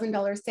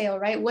 $10,000 sale,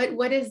 right?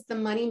 What is the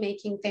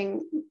money-making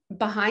thing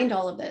behind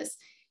all of this?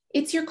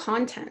 It's your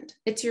content,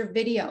 it's your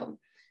video,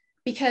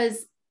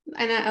 because,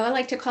 and I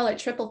like to call it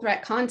triple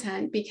threat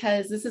content,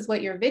 because this is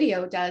what your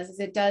video does,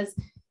 is it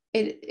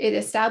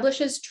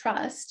establishes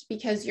trust,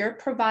 because you're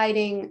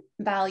providing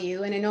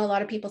value. And I know a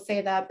lot of people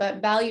say that,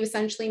 but value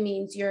essentially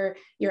means you're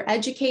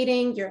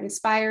educating, you're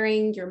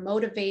inspiring, you're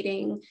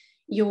motivating,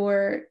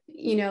 you're,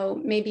 you know,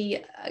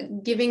 maybe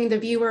giving the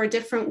viewer a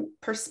different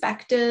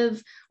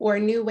perspective or a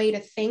new way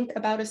to think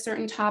about a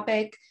certain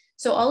topic.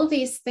 So all of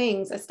these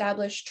things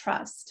establish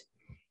trust.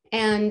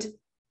 And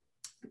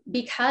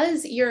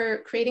because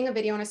you're creating a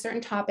video on a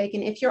certain topic,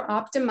 and if you're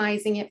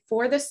optimizing it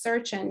for the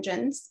search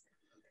engines,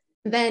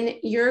 then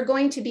you're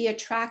going to be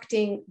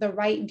attracting the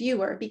right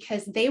viewer,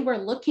 because they were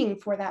looking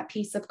for that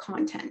piece of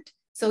content.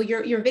 So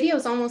your video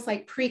is almost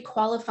like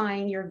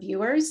pre-qualifying your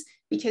viewers,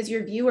 because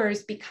your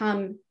viewers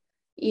become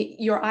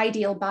your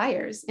ideal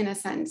buyers in a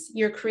sense.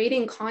 You're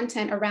creating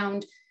content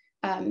around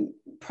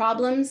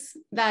problems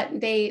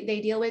that they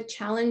deal with,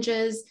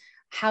 challenges,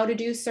 how to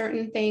do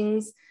certain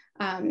things.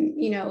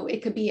 You know,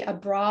 it could be a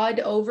broad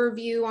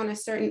overview on a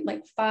certain,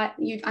 like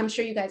I'm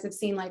sure you guys have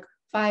seen like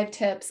 5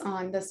 tips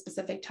on the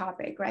specific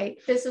topic, right?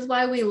 This is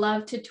why we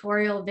love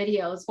tutorial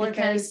videos, or because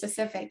very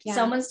specific. Yeah.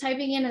 Someone's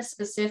typing in a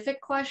specific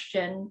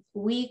question,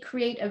 we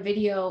create a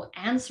video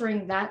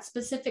answering that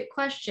specific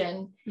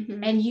question,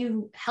 and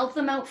you help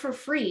them out for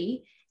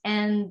free.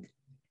 And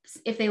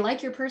if they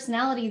like your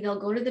personality, they'll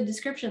go to the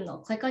description, they'll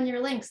click on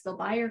your links, they'll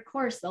buy your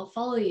course, they'll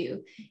follow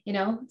you, you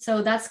know?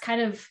 So that's kind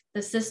of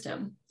the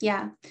system.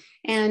 Yeah.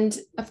 And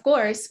of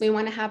course, we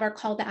want to have our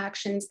call to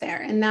actions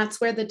there. And that's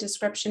where the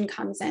description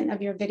comes in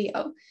of your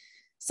video.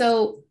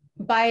 So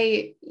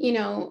by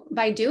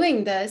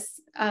doing this,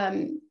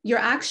 you're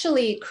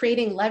actually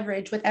creating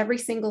leverage with every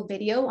single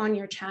video on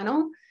your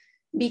channel,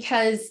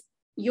 because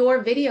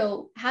your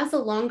video has a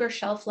longer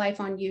shelf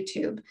life on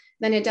YouTube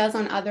than it does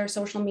on other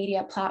social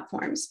media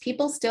platforms.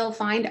 People still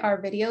find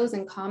our videos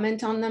and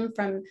comment on them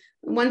from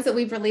ones that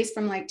we've released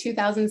from like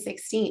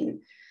 2016.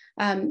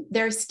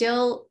 They're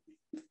still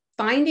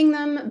finding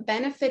them,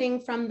 benefiting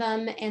from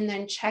them, and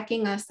then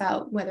checking us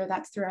out, whether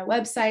that's through our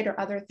website or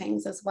other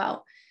things as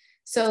well.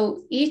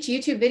 So each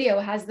YouTube video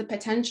has the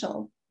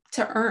potential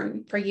to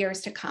earn for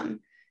years to come.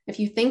 If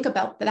you think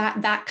about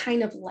that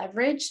kind of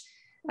leverage,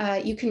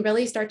 you can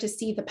really start to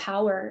see the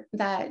power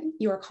that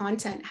your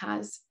content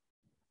has.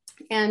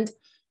 And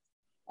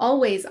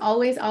always,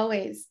 always,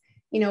 always,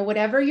 you know,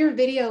 whatever your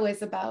video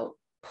is about,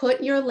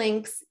 put your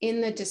links in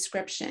the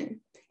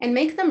description and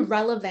make them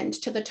relevant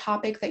to the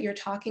topic that you're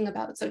talking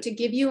about. So to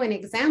give you an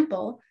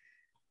example,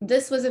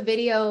 this was a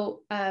video,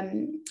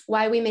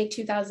 why we make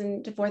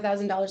 $2,000 to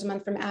 $4,000 a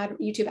month from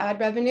YouTube ad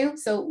revenue.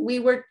 So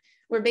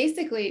we're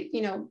basically,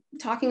 you know,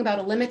 talking about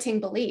a limiting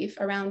belief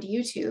around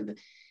YouTube,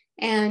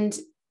 and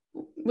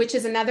which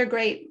is another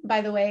great,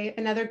 by the way,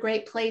 another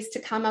great place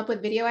to come up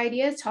with video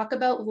ideas. Talk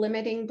about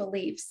limiting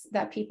beliefs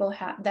that people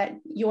have, that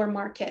your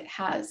market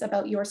has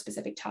about your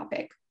specific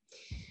topic.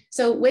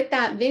 So with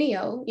that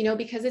video,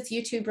 because it's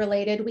YouTube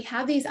related, we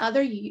have these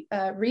other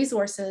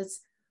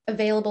resources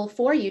available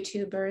for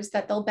YouTubers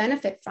that they'll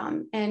benefit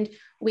from. And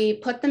we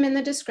put them in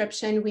the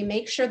description. We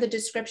make sure the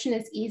description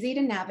is easy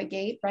to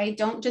navigate, right?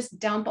 Don't just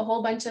dump a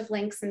whole bunch of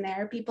links in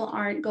there. People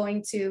aren't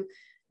going to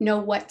know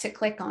what to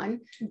click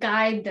on.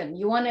 Guide them.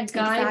 You want to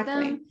guide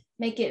them,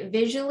 make it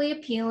visually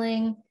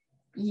appealing,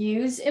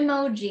 use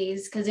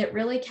emojis because it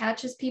really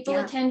catches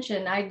people's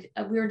attention.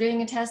 We were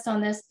doing a test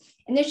on this.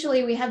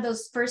 Initially, we had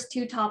those first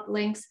 2 top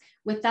links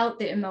without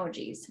the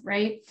emojis,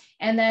 right?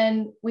 And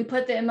then we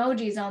put the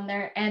emojis on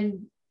there,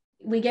 and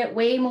we get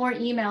way more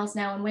emails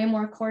now and way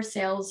more course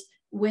sales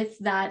with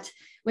that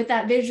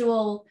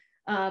visual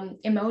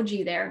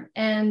emoji there.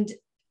 And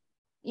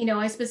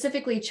I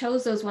specifically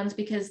chose those ones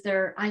because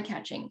they're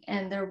eye-catching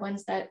and they're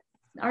ones that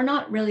are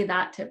not really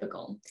that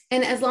typical.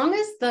 And as long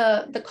as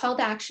the call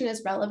to action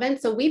is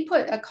relevant, so we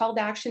put a call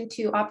to action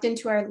to opt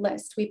into our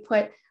list. We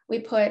put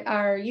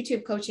our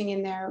YouTube coaching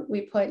in there.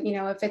 We put,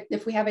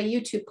 if we have a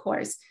YouTube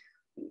course,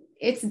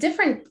 it's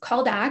different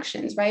call to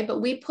actions, right?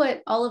 But we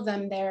put all of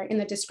them there in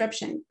the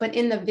description. But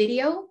in the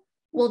video,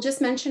 we'll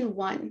just mention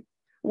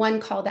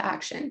one call to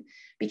action.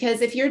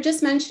 Because if you're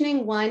just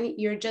mentioning one,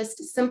 you're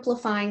just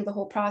simplifying the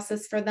whole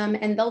process for them,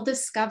 and they'll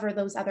discover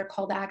those other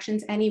call to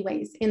actions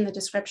anyways in the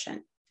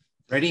description.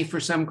 Ready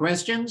for some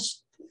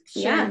questions?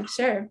 Yeah,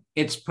 sure.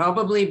 It's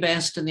probably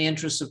best in the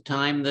interest of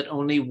time that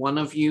only one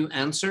of you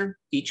answer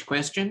each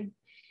question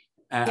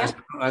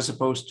as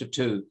opposed to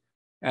 2.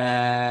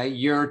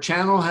 Your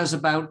channel has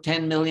about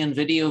 10 million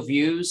video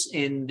views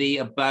in the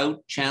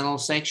About channel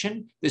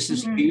section. This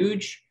is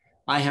huge.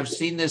 I have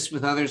seen this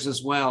with others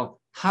as well.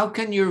 How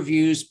can your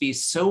views be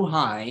so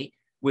high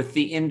with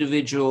the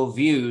individual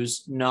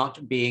views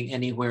not being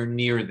anywhere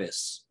near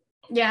this?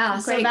 Yeah,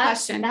 so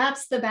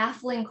that's the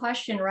baffling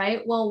question,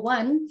 right? Well,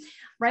 one,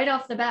 right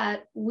off the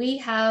bat, we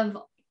have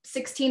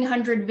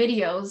 1,600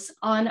 videos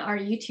on our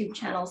YouTube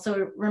channel.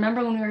 So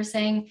remember when we were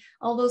saying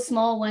all those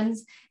small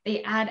ones,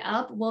 they add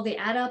up? Well, they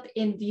add up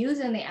in views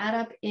and they add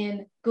up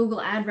in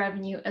Google ad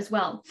revenue as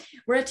well.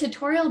 We're a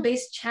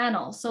tutorial-based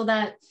channel so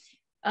that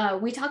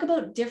we talk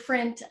about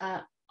different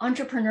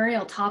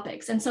entrepreneurial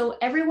topics. And so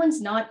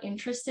everyone's not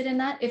interested in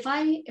that. If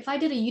I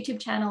did a YouTube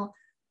channel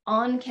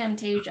on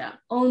Camtasia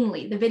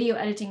only, the video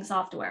editing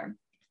software,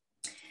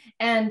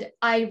 and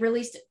I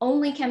released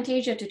only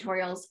Camtasia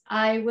tutorials,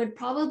 I would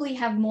probably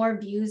have more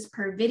views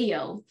per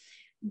video.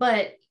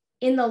 But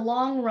in the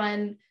long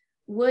run,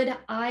 would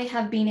I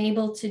have been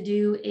able to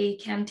do a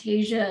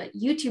Camtasia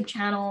YouTube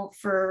channel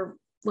for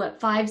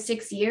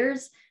 5-6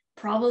 years?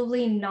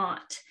 Probably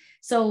not.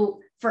 So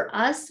for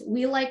us,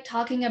 we like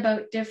talking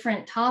about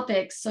different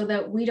topics so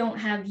that we don't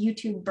have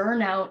YouTube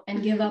burnout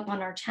and give up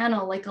on our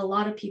channel like a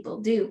lot of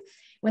people do.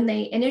 When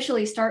they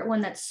initially start one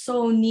that's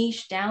so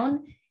niche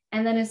down,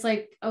 and then it's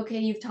like, okay,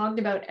 you've talked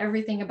about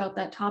everything about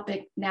that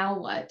topic, now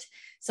what?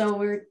 So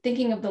we're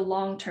thinking of the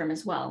long term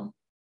as well.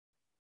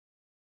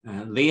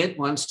 Liat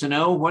wants to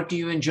know, what do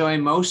you enjoy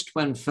most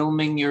when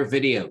filming your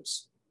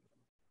videos?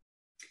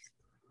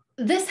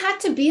 This had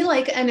to be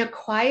like an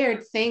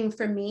acquired thing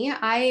for me.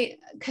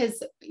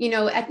 Because,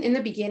 in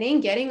the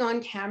beginning, getting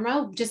on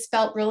camera just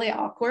felt really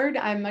awkward.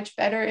 I'm much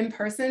better in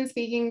person,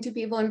 speaking to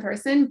people in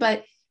person,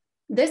 but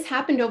this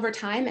happened over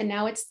time, and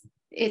now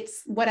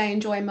it's what I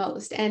enjoy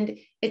most. And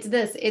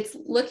it's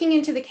looking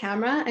into the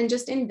camera and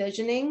just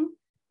envisioning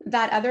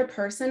that other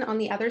person on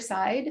the other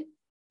side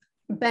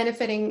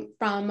benefiting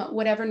from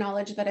whatever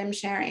knowledge that I'm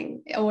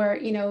sharing, or,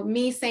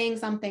 me saying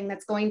something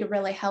that's going to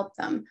really help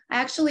them. I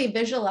actually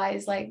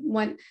visualize like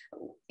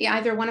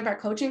either one of our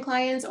coaching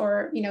clients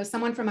or,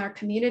 someone from our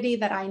community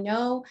that I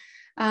know.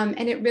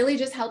 And it really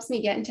just helps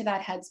me get into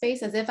that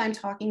headspace as if I'm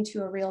talking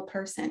to a real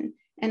person.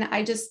 And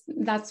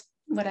that's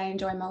what I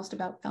enjoy most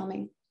about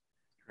filming.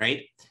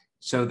 Right.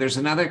 So there's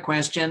another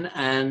question,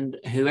 and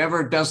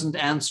whoever doesn't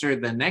answer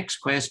the next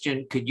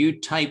question, could you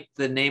type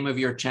the name of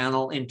your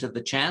channel into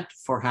the chat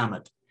for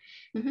Hamid?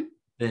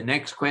 The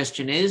next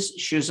question is,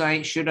 should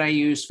I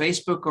use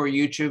Facebook or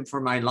YouTube for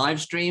my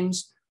live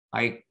streams?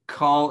 I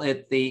call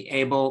it the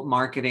Able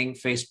Marketing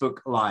Facebook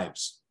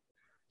Lives.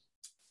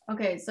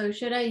 Okay, so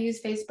should I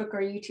use Facebook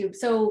or YouTube?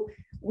 So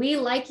we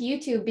like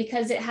YouTube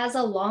because it has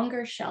a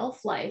longer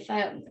shelf life.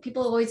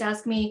 People always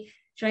ask me,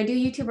 should I do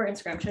YouTube or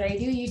Instagram? Should I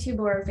do YouTube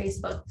or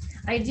Facebook?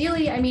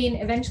 Ideally,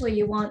 eventually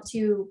you want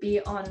to be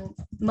on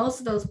most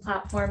of those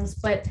platforms,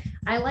 but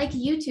I like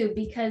YouTube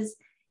because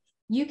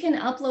you can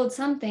upload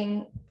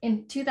something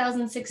in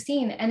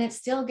 2016 and it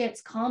still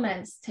gets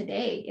comments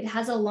today. It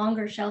has a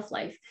longer shelf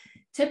life.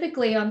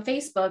 Typically on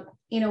Facebook,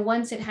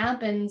 once it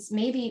happens,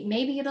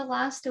 maybe it'll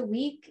last a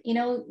week.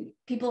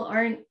 People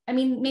aren't,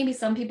 maybe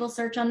some people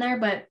search on there,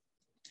 but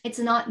it's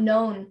not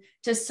known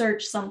to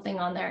search something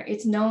on there.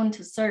 It's known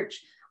to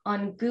search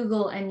on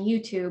Google and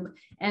YouTube.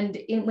 And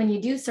when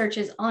you do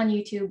searches on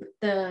YouTube,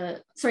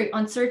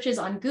 on searches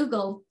on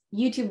Google,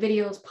 YouTube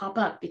videos pop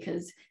up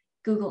because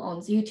Google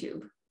owns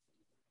YouTube.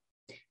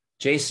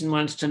 Jason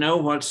wants to know,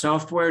 what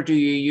software do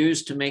you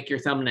use to make your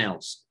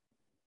thumbnails?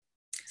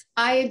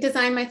 I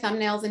design my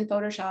thumbnails in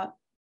Photoshop.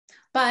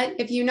 But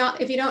if you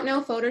don't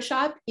know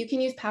Photoshop, you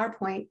can use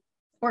PowerPoint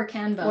or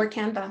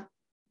Canva.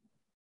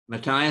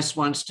 Matthias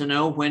wants to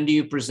know, when do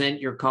you present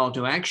your call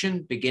to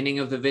action? Beginning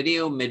of the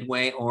video,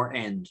 midway, or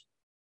end?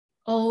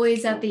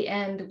 Always at the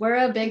end.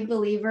 We're a big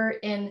believer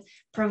in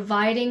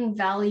providing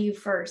value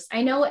first.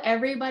 I know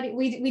everybody,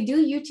 we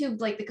do YouTube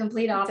like the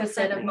complete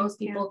opposite of most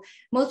people.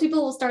 Yeah. Most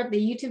people will start the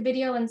YouTube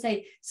video and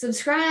say,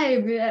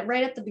 subscribe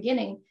right at the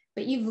beginning,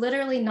 but you've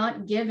literally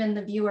not given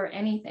the viewer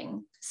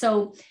anything.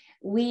 So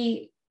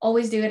we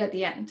always do it at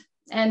the end.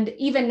 And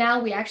even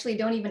now, we actually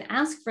don't even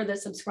ask for the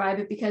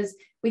subscribe because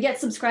we get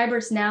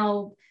subscribers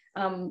now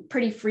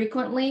pretty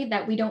frequently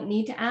that we don't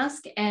need to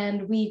ask.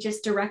 And we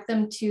just direct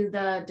them to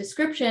the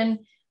description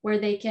where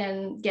they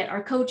can get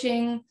our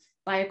coaching,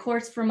 buy a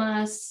course from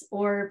us,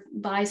 or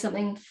buy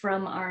something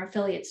from our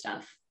affiliate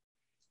stuff.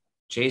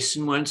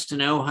 Jason wants to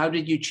know, how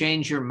did you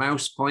change your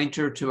mouse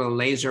pointer to a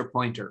laser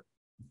pointer?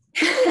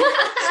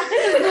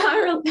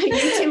 Not a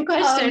YouTube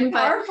question,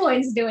 but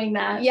PowerPoint's doing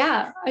that.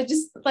 Yeah, I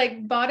just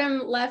like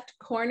bottom left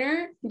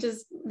corner,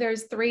 just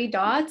there's 3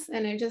 dots,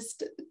 and I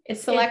just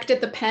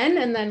selected the pen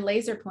and then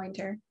laser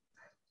pointer.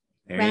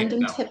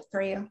 Random tip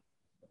for you.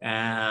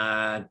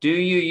 Do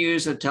you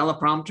use a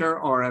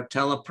teleprompter or a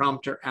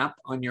teleprompter app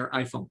on your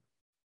iPhone?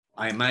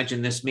 I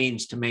imagine this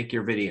means to make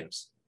your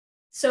videos.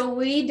 So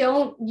we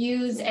don't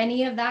use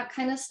any of that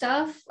kind of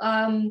stuff.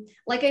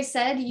 Like I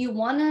said, you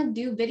want to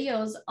do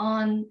videos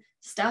on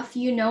stuff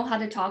you know how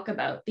to talk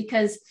about,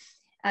 because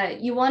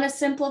you want to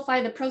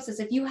simplify the process.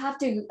 If you have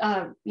to,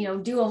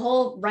 do a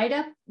whole write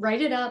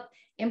it up,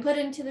 input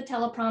it into the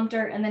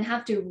teleprompter, and then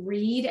have to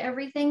read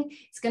everything,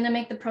 it's going to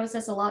make the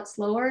process a lot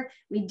slower.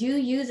 We do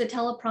use a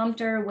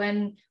teleprompter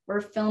when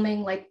we're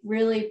filming like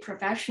really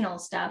professional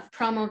stuff,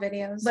 promo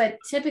videos, but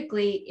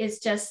typically it's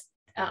just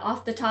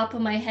off the top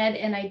of my head,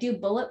 and I do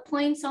bullet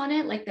points on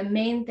it, like the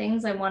main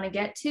things I want to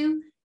get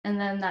to, and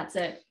then that's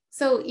it.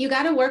 So you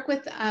got to work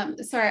with,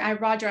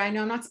 Roger, I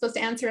know I'm not supposed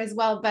to answer as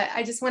well, but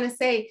I just want to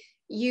say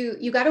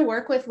you got to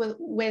work with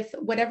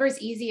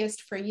whatever's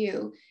easiest for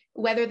you,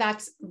 whether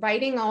that's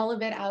writing all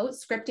of it out,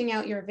 scripting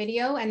out your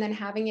video and then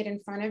having it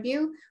in front of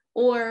you,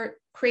 or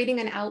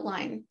creating an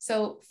outline.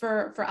 So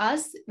for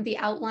us, the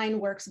outline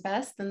works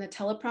best than the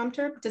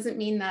teleprompter. It doesn't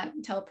mean that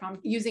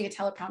using a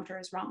teleprompter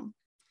is wrong.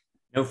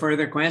 No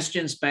further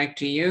questions. Back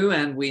to you,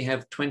 and we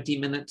have 20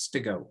 minutes to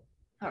go.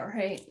 All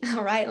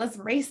right, let's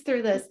race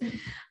through this.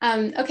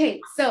 Okay,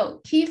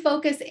 so key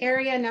focus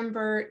area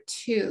number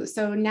 2.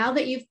 So now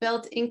that you've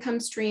built income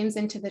streams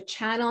into the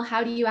channel,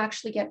 how do you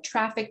actually get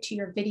traffic to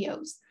your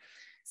videos?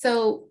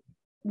 So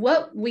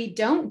what we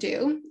don't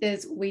do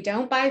is we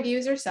don't buy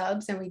views or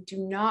subs, and we do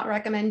not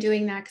recommend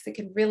doing that because it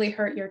could really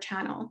hurt your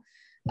channel.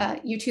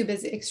 YouTube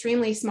is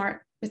extremely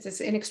smart.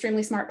 It's an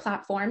extremely smart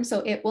platform,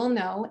 so it will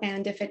know.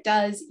 And if it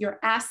does, your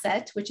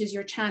asset, which is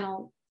your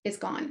channel, is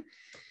gone.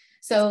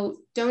 So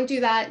don't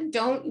do that.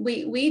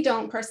 We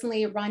don't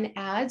personally run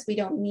ads. We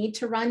don't need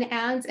to run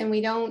ads, and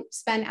we don't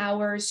spend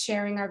hours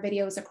sharing our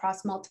videos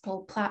across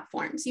multiple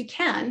platforms. You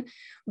can,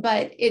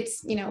 but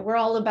it's, we're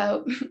all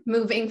about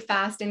moving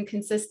fast and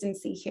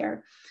consistency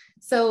here.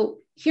 So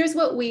here's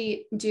what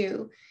we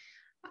do.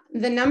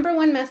 The number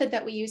one method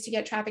that we use to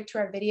get traffic to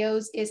our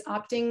videos is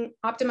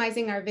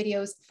optimizing our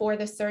videos for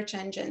the search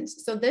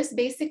engines. So this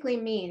basically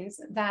means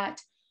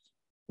that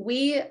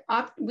we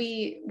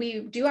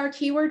do our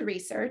keyword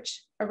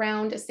research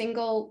around a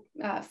single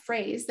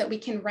phrase that we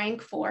can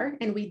rank for,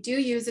 and we do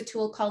use a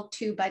tool called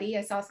TubeBuddy.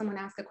 I saw someone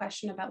ask a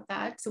question about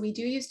that. So we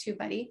do use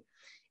TubeBuddy,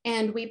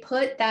 and we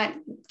put that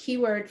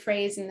keyword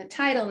phrase in the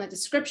title and the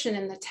description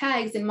and the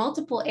tags in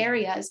multiple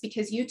areas,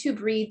 because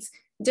YouTube reads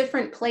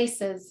different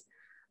places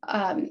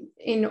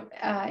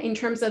in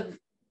terms of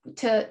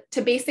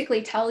to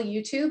basically tell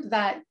YouTube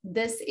that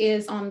this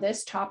is on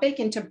this topic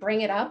and to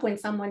bring it up when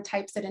someone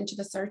types it into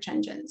the search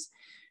engines.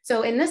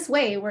 So in this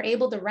way, we're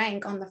able to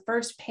rank on the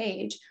first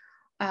page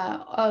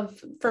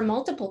for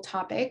multiple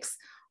topics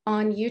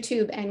on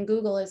YouTube and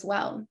Google as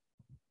well.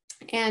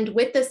 And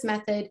with this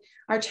method,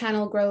 our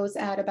channel grows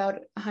at about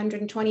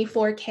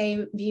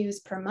 124K views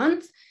per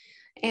month.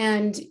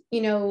 And,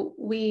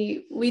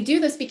 we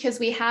do this because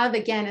we have,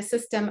 again, a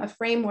system, a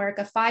framework,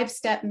 a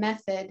 5-step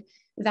method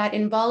that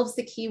involves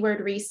the keyword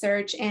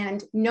research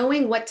and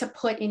knowing what to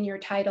put in your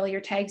title,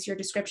 your tags, your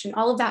description,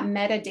 all of that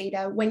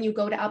metadata when you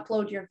go to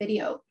upload your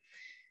video.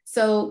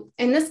 So,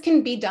 and this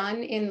can be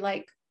done in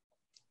like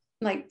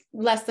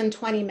less than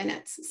 20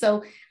 minutes.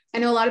 So I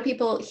know a lot of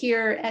people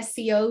hear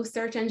SEO,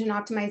 search engine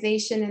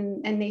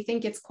optimization, and they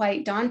think it's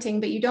quite daunting,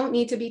 but you don't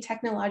need to be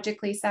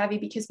technologically savvy,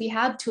 because we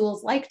have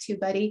tools like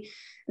TubeBuddy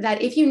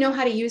that if you know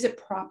how to use it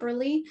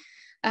properly,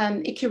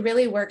 it can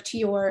really work to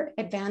your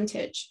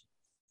advantage.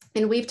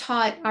 And we've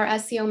taught our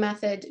SEO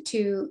method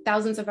to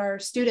thousands of our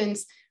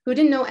students who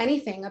didn't know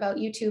anything about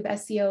YouTube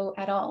SEO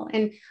at all.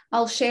 And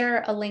I'll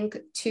share a link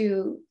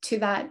to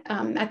that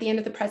at the end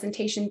of the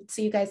presentation,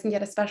 so you guys can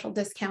get a special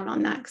discount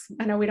on that, because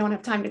I know we don't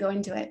have time to go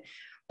into it.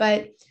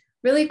 But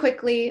really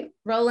quickly,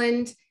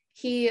 Roland,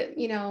 he,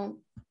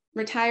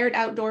 retired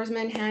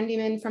outdoorsman,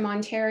 handyman from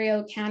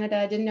Ontario,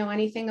 Canada, didn't know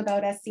anything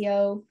about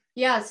SEO,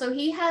 Yeah, so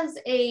he has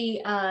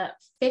a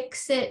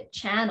Fix It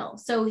channel.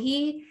 So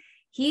he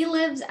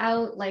lives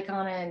out like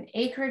on an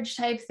acreage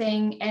type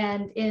thing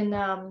and in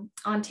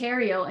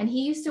Ontario, and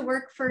he used to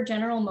work for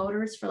General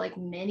Motors for like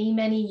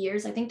many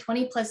years, I think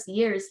 20 plus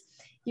years.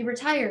 He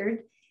retired,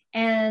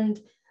 and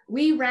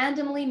we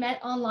randomly met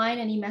online,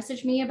 and he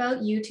messaged me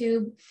about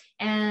YouTube,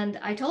 and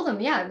I told him,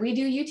 yeah, we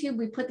do YouTube,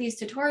 we put these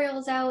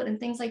tutorials out and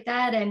things like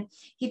that. And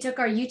he took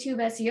our YouTube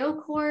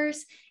SEO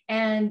course,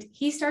 and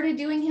he started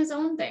doing his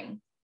own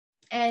thing.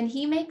 And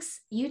he makes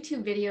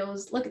YouTube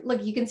videos.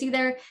 Look, you can see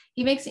there,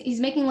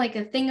 he's making like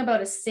a thing about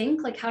a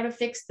sink, like how to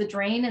fix the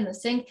drain in the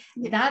sink.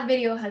 That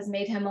video has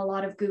made him a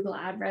lot of Google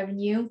ad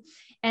revenue.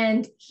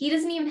 And he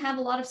doesn't even have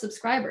a lot of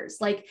subscribers.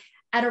 Like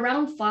at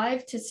around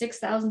 5,000 to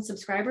 6,000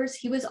 subscribers,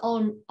 he was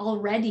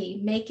already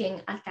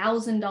making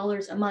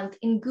 $1,000 a month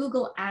in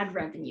Google ad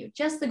revenue,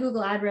 just the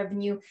Google ad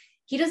revenue.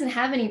 He doesn't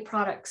have any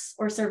products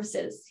or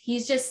services.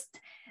 He's just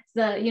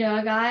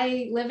a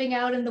guy living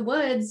out in the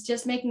woods,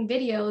 just making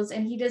videos,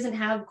 and he doesn't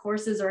have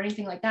courses or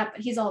anything like that,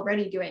 but he's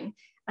already doing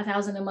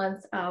 $1,000 a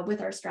month with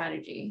our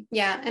strategy.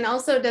 Yeah. And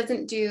also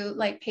doesn't do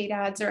like paid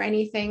ads or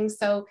anything.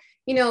 So,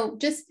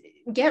 just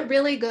get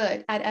really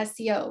good at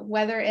SEO,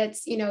 whether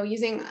it's,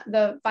 using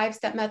the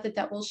 5-step method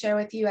that we'll share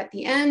with you at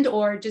the end,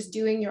 or just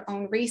doing your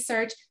own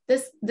research.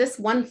 This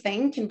one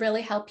thing can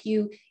really help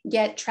you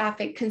get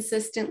traffic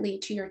consistently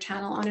to your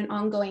channel on an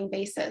ongoing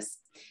basis.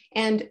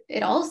 And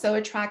it also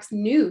attracts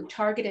new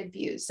targeted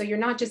views. So you're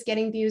not just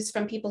getting views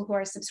from people who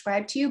are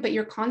subscribed to you, but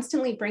you're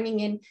constantly bringing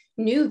in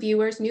new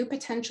viewers, new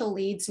potential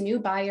leads, new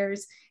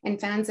buyers, and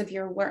fans of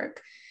your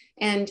work.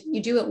 And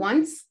you do it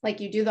once,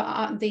 like you do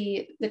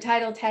the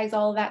title tags,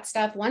 all of that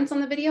stuff once on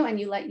the video, and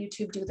you let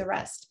YouTube do the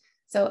rest.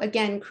 So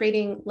again,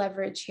 creating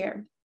leverage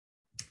here.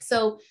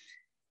 So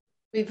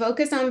we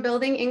focus on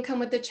building income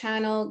with the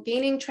channel,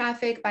 gaining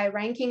traffic by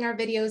ranking our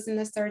videos in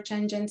the search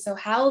engine. So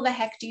how the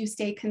heck do you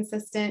stay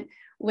consistent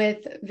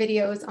with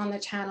videos on the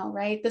channel,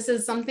 right? This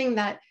is something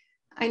that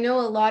I know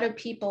a lot of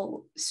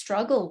people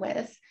struggle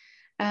with.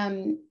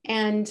 And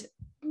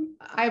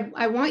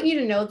I want you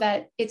to know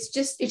that it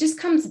just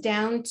comes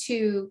down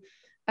to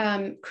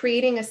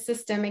creating a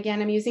system.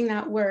 Again, I'm using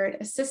that word,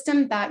 a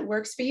system that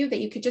works for you,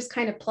 that you could just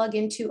kind of plug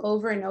into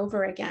over and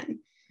over again.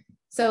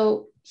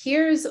 So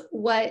here's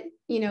what,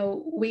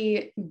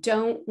 we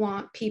don't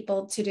want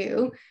people to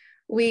do.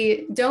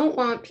 We don't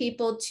want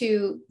people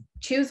to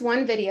choose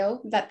one video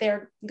that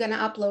they're going to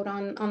upload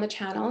on the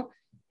channel.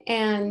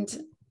 And,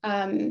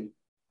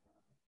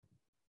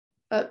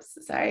 oops,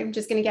 sorry, I'm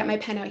just going to get my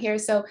pen out here.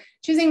 So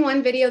choosing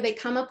one video, they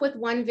come up with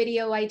one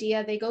video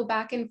idea, they go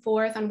back and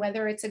forth on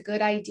whether it's a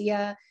good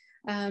idea.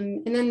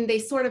 And then they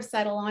sort of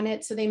settle on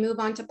it. So they move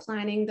on to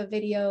planning the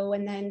video.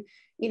 And then,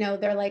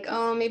 they're like,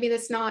 oh, maybe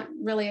that's not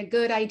really a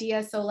good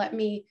idea. So let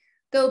me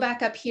go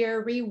back up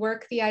here,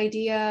 rework the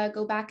idea,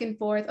 go back and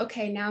forth.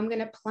 Okay, now I'm going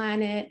to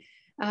plan it.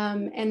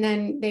 And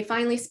then they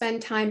finally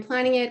spend time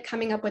planning it,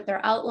 coming up with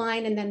their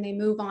outline, and then they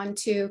move on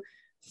to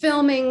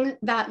filming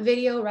that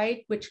video,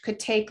 right? Which could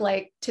take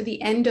like to the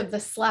end of the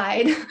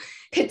slide,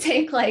 could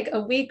take like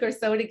a week or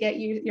so to get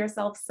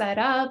yourself set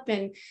up.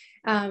 And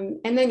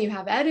then you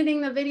have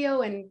editing the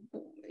video, and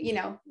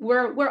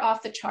we're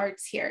off the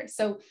charts here.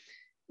 So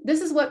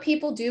this is what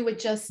people do with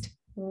just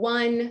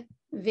one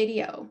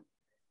video.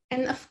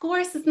 And of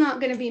course, it's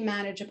not going to be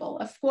manageable.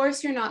 Of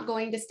course, you're not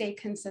going to stay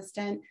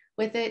consistent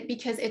with it,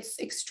 because it's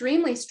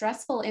extremely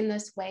stressful in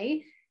this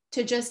way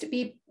to just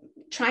be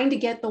trying to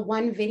get the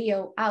one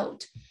video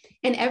out.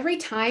 And every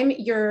time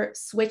you're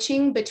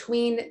switching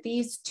between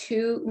these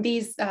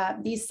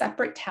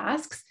separate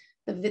tasks,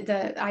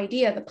 the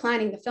idea, the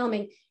planning, the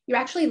filming, you're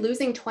actually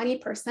losing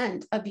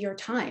 20% of your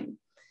time.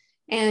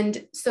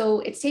 And so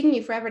it's taking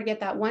you forever to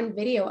get that one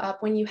video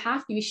up when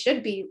you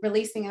should be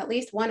releasing at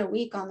least one a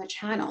week on the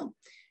channel.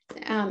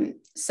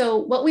 So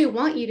what we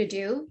want you to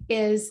do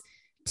is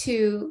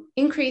to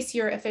increase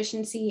your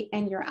efficiency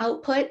and your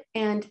output.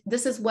 And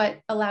this is what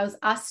allows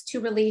us to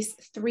release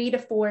 3 to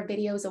 4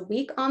 videos a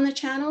week on the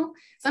channel,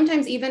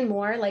 sometimes even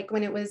more. Like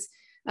when it was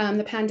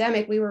the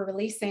pandemic, we were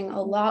releasing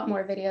a lot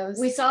more videos.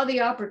 We saw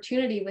the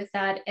opportunity with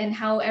that and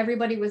how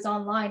everybody was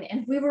online,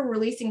 and we were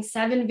releasing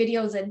 7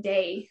 videos a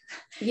day.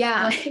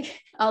 Yeah,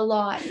 like, a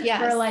lot.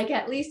 Yes. For like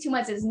at least 2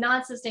 months. Is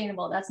not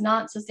sustainable. That's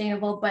not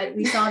sustainable, but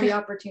we saw the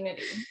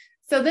opportunity.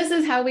 So this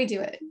is how we do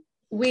it.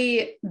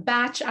 We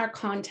batch our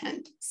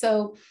content.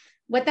 So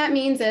what that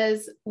means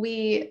is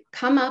we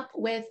come up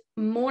with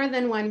more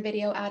than one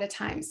video at a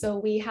time. So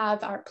we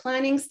have our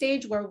planning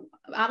stage where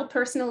I'll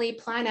personally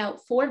plan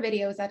out 4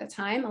 videos at a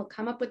time. I'll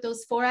come up with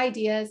those 4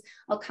 ideas.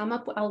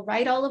 I'll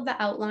write all of the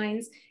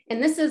outlines.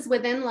 And this is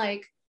within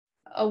like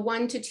a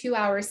 1 to 2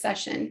 hour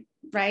session,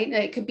 right?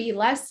 It could be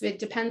less, it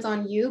depends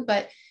on you,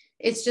 but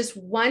it's just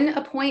one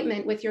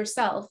appointment with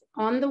yourself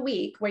on the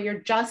week where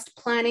you're just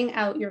planning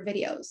out your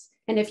videos.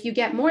 And if you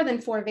get more than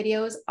 4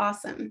 videos,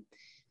 awesome.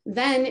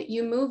 Then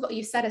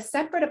you set a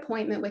separate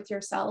appointment with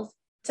yourself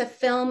to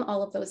film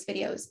all of those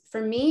videos.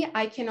 For me,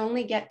 I can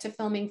only get to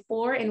filming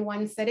 4 in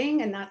one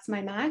sitting, and that's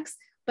my max,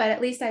 but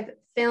at least I've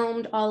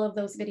filmed all of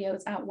those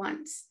videos at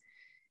once.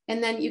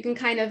 And then you can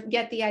kind of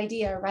get the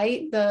idea,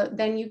 right?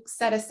 Then you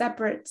set a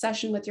separate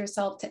session with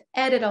yourself to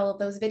edit all of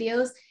those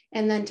videos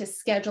and then to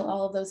schedule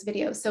all of those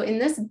videos. So in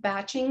this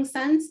batching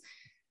sense,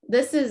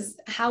 this is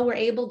how we're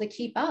able to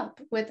keep up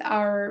with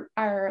our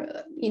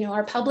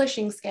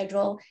publishing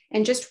schedule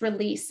and just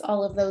release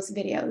all of those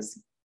videos.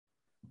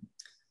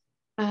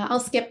 I'll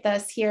skip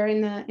this here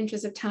in the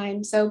interest of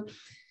time. So,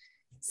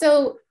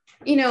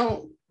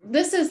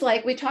 this is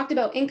like, we talked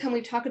about income,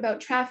 we talked about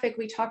traffic,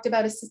 we talked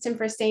about a system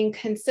for staying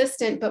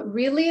consistent, but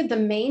really the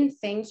main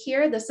thing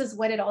here, this is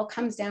what it all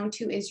comes down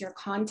to, is your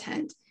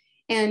content.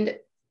 And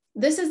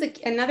this is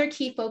another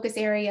key focus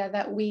area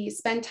that we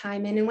spend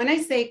time in. And when I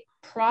say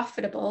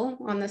profitable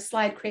on the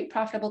slide, create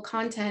profitable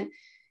content,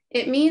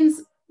 it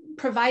means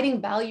providing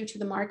value to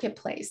the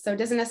marketplace. So it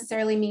doesn't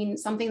necessarily mean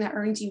something that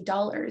earns you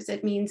dollars.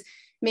 It means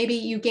maybe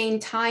you gain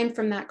time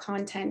from that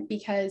content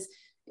because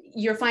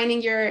you're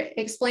finding you're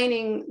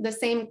explaining the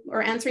same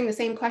or answering the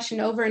same question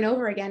over and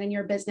over again in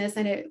your business.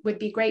 And it would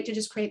be great to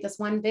just create this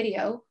one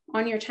video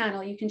on your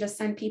channel. You can just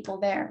send people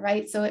there,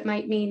 right? So it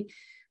might mean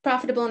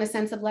profitable in a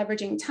sense of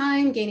leveraging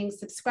time, gaining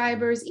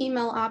subscribers,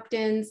 email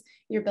opt-ins,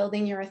 you're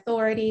building your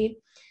authority.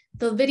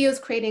 The video is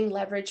creating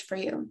leverage for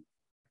you.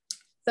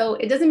 So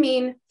it doesn't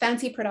mean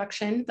fancy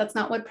production. That's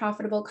not what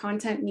profitable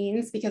content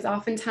means, because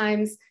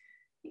oftentimes,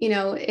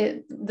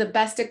 the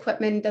best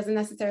equipment doesn't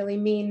necessarily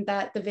mean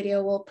that the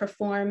video will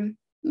perform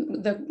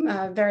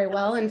very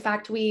well. In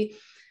fact, we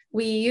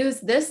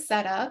use this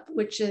setup,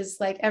 which is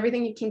like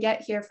everything you can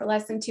get here for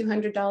less than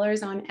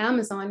 $200 on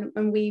Amazon,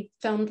 and we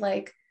filmed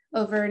like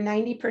over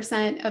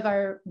 90% of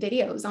our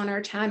videos on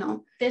our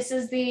channel. This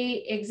is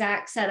the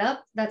exact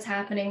setup that's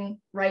happening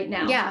right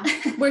now. Yeah,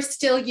 we're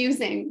still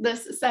using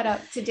this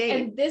setup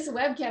today. And this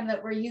webcam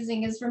that we're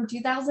using is from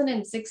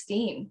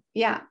 2016.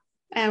 Yeah.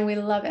 And we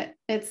love it.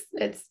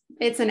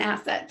 It's an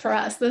asset for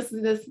us. This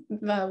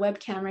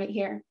webcam right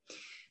here.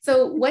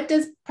 So what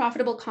does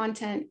profitable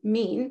content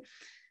mean?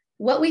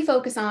 What we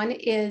focus on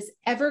is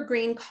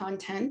evergreen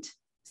content.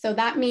 So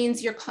that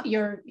means your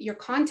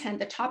content,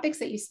 the topics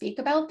that you speak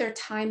about, they're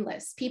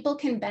timeless. People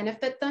can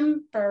benefit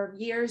them for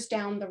years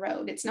down the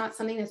road. It's not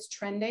something that's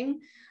trending,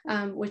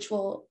 which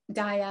will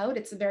die out.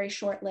 It's very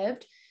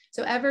short-lived.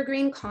 So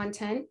evergreen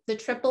content, the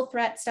triple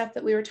threat stuff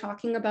that we were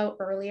talking about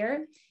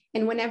earlier.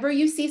 And whenever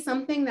you see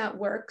something that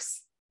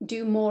works,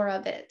 do more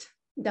of it.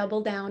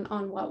 Double down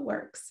on what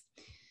works.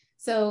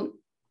 So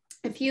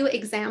a few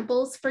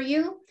examples for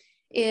you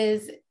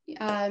is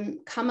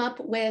come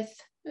up with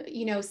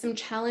some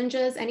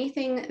challenges,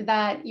 anything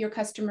that your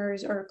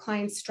customers or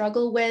clients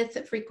struggle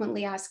with,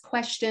 frequently asked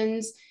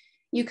questions.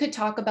 You could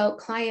talk about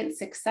client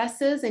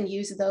successes and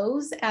use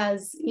those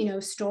as,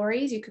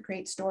 stories. You could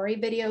create story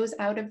videos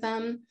out of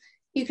them.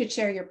 You could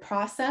share your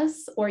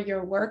process or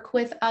your work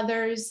with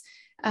others.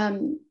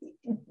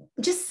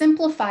 Just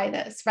simplify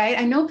this, right?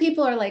 I know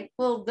people are like,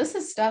 well, this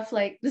is stuff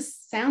like, this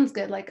sounds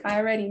good. Like I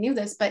already knew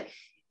this, but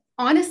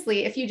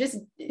honestly, if you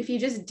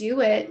just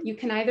do it, you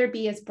can either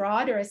be as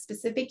broad or as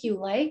specific you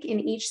like in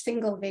each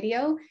single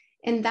video.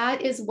 And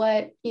that is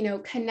what,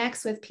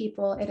 connects with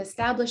people. It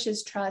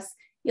establishes trust.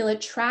 You'll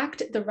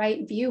attract the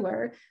right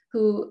viewer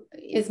who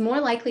is more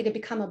likely to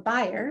become a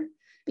buyer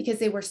because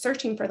they were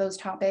searching for those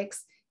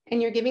topics,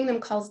 and you're giving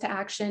them calls to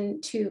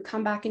action to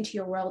come back into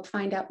your world,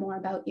 find out more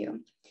about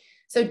you.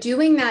 So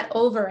doing that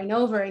over and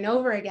over and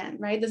over again,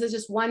 right? This is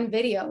just one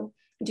video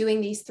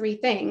doing these three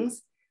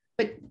things,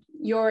 but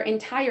your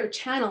entire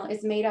channel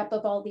is made up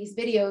of all these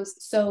videos.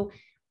 So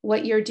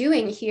what you're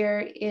doing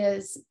here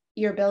is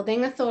you're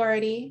building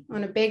authority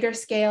on a bigger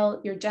scale,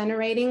 you're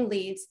generating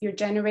leads, you're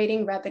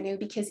generating revenue,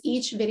 because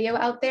each video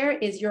out there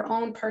is your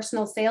own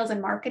personal sales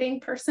and marketing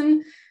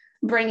person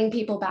bringing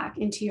people back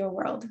into your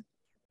world.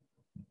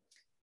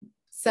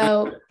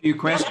 So a few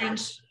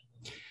questions.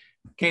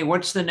 Okay,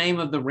 what's the name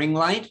of the ring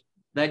light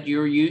that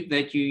you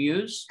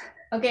use?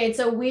 Okay, it's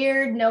a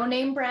weird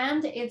no-name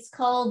brand. It's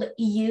called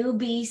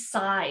UB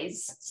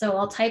Size. So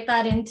I'll type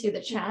that into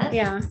the chat.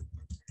 Yeah.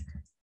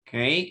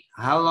 Okay,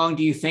 how long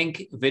do you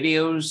think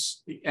videos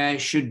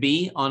should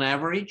be on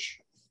average?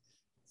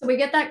 So we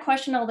get that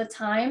question all the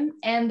time,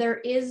 and there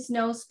is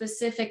no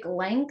specific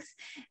length.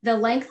 The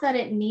length that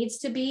it needs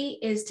to be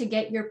is to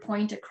get your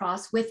point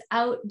across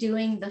without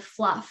doing the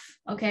fluff,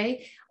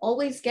 okay?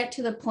 Always get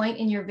to the point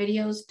in your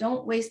videos.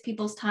 Don't waste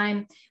people's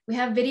time. We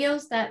have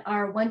videos that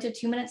are 1 to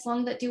 2 minutes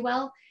long that do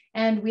well,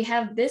 and we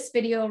have this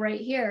video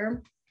right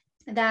here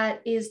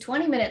that is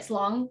 20 minutes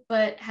long,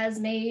 but has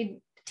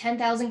made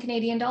 10,000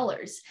 Canadian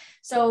dollars.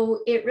 So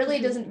it really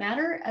doesn't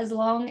matter, as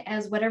long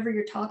as whatever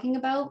you're talking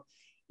about,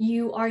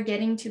 you are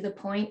getting to the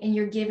point and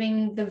you're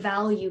giving the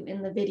value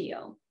in the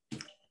video.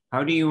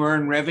 How do you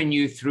earn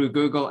revenue through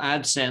Google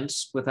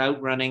AdSense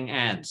without running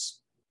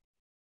ads?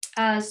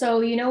 So,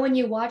 when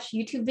you watch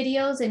YouTube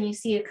videos and you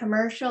see a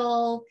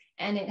commercial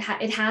and it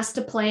has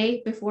to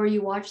play before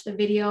you watch the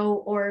video,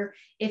 or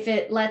if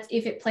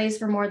it plays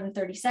for more than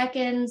 30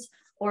 seconds,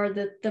 or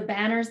the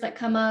banners that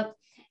come up,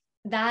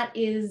 that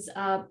is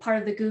part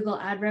of the Google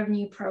ad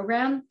revenue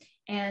program.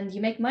 And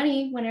you make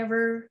money when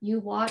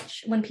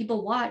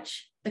people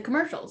watch the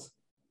commercials.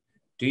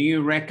 Do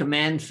you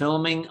recommend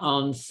filming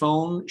on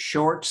phone,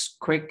 shorts,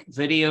 quick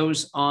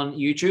videos on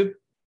YouTube?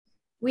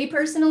 We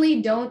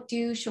personally don't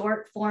do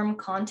short form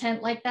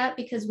content like that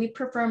because we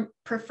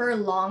prefer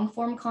long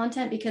form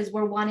content because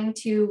we're wanting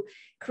to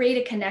create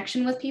a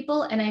connection with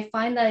people. And I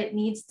find that it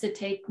needs to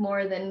take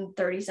more than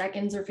 30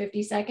 seconds or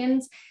 50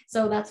 seconds.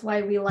 So that's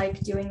why we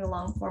like doing the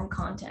long form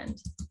content.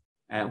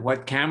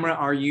 What camera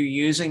are you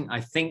using?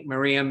 I think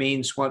Maria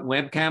means what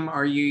webcam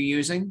are you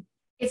using?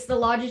 It's the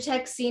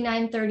Logitech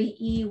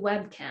C930E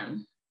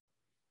webcam.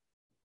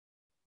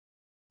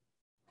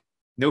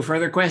 No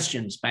further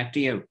questions. Back to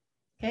you.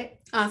 Okay,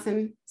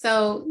 awesome.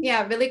 So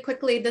yeah, really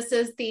quickly, this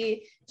is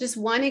just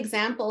one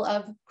example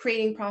of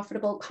creating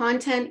profitable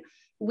content.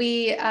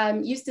 We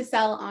used to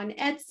sell on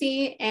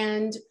Etsy,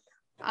 and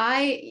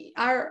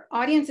our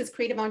audience is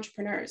creative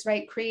entrepreneurs,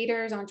 right?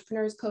 Creators,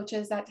 entrepreneurs,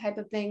 coaches, that type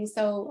of thing.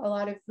 So a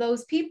lot of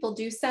those people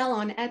do sell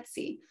on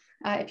Etsy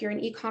if you're an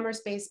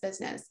e-commerce based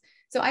business.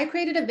 So I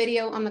created a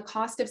video on the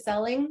cost of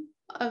selling,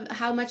 of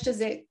how much does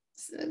it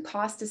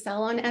cost to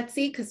sell on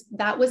Etsy, because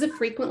that was a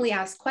frequently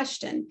asked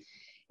question.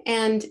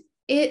 And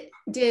it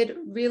did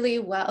really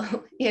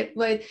well.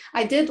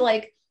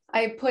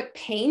 I put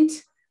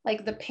Paint,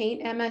 like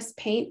the MS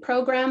Paint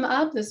program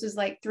up. This was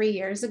like 3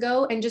 years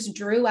ago, and just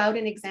drew out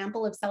an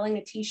example of selling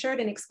a t-shirt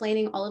and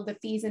explaining all of the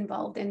fees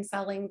involved in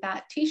selling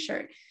that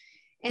t-shirt.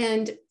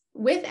 And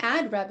with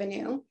ad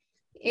revenue,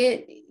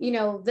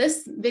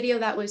 this video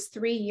that was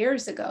 3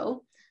 years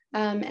ago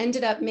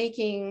ended up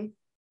making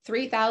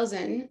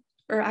 3,000,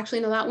 or actually,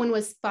 no, that one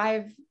was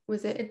five,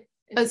 was it?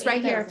 It was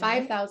right here,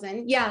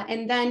 5,000. Yeah.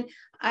 And then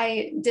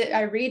I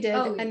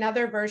redid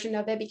another version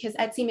of it because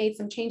Etsy made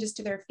some changes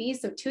to their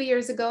fees. So 2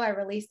 years ago, I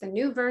released a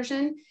new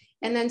version.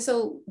 And then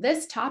so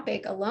this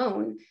topic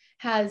alone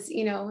has,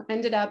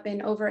 ended up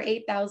in over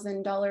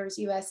 $8,000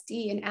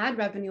 USD in ad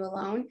revenue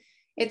alone.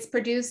 It's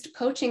produced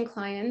coaching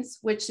clients,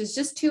 which is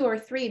just 2 or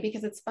 3,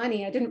 because it's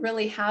funny. I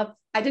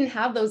didn't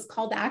have those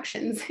call to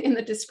actions in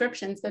the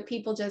descriptions, but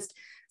people just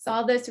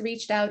saw this,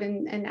 reached out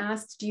and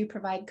asked, do you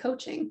provide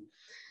coaching?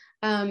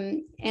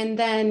 And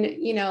then,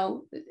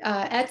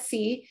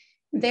 Etsy,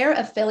 their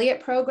affiliate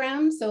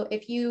program. So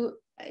if you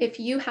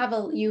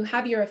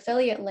have your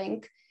affiliate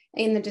link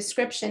in the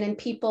description and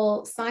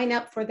people sign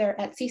up for their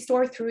Etsy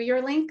store through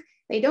your link,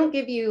 they don't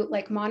give you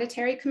like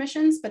monetary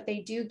commissions, but they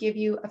do give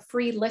you a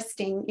free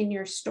listing in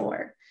your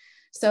store.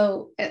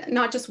 So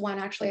not just one,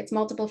 actually, it's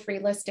multiple free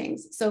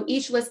listings. So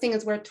each listing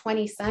is worth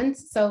 20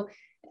 cents. So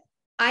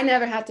I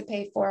never had to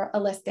pay for a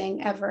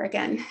listing ever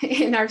again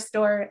in our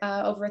store,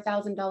 over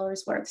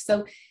 $1,000 worth.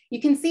 So you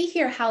can see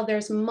here how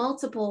there's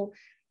multiple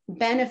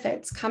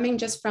benefits coming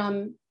just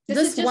from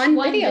this one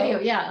video.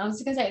 Yeah, I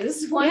was gonna say,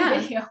 this is one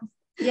video.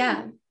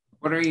 Yeah.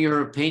 What are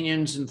your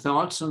opinions and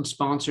thoughts on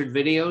sponsored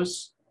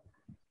videos?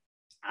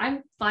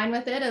 I'm fine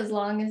with it as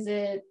long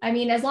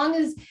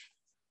as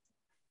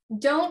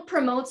don't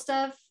promote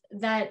stuff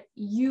that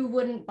you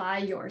wouldn't buy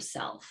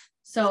yourself.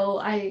 So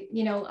I'm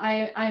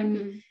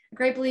a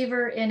great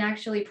believer in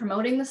actually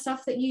promoting the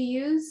stuff that you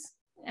use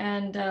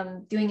and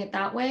doing it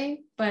that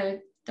way,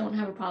 but don't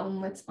have a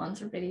problem with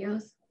sponsored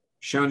videos.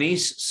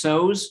 Shanice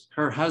sews,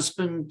 her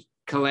husband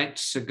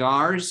collects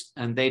cigars,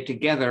 and they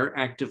together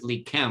actively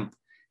camp.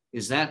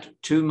 Is that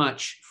too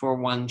much for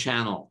one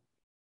channel?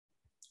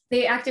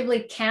 They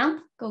actively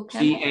camp? Go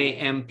camp?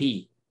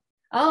 C-A-M-P.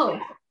 Oh,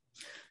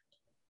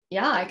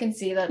 yeah, I can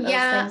see that those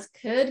things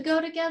could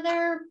go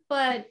together,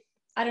 but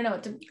I don't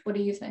know. What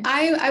do you think?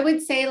 I would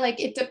say,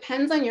 like, it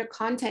depends on your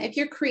content. If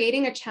you're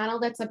creating a channel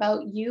that's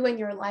about you and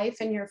your life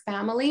and your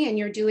family, and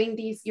you're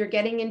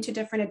getting into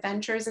different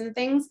adventures and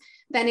things,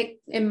 then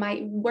it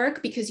might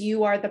work because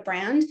you are the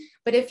brand.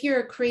 But if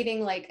you're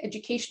creating like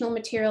educational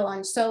material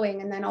on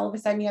sewing and then all of a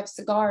sudden you have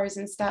cigars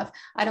and stuff,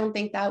 I don't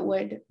think that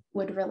would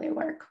really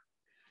work.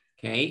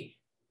 Okay.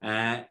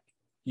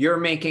 You're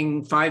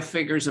making 5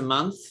 figures a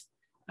month,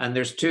 and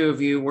there's 2 of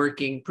you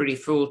working pretty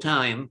full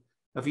time.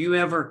 Have you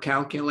ever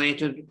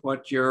calculated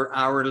what your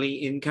hourly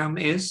income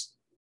is?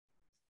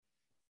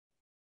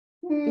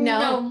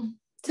 No,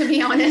 to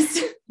be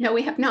honest, no,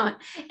 we have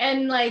not.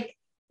 And like,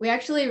 we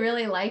actually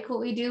really like what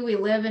we do. We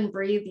live and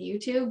breathe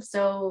YouTube.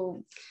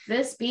 So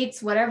this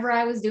beats whatever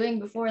I was doing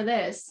before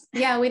this.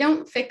 Yeah, we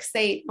don't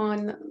fixate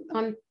on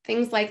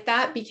things like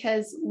that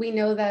because we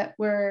know that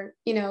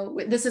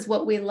this is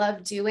what we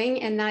love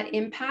doing. And that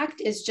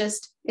impact is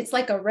just, it's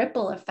like a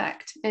ripple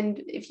effect.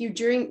 And if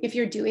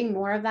you're doing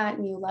more of that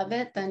and you love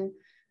it, then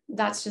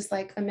that's just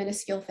like a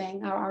minuscule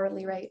thing, our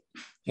hourly rate.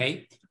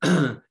 Okay.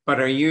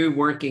 But are you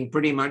working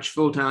pretty much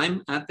full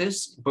time at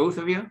this, both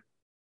of you?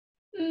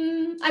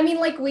 I mean,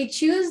 like, we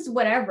choose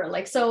whatever.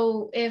 Like,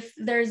 so if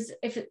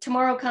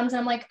tomorrow comes and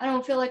I'm like, I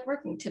don't feel like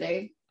working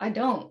today,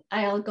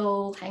 I'll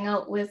go hang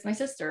out with my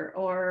sister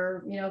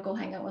or, go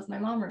hang out with my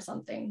mom or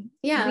something.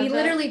 Yeah. We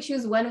literally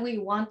choose when we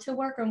want to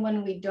work and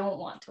when we don't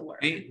want to work.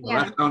 Okay.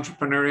 Well, that's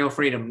entrepreneurial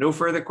freedom. No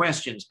further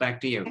questions.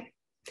 Back to you. Okay.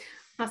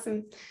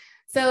 Awesome.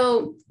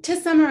 So to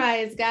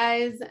summarize,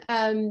 guys,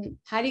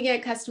 how do you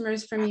get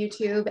customers from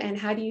YouTube, and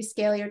how do you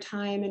scale your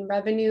time and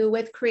revenue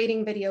with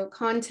creating video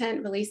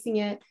content, releasing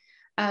it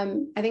I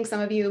think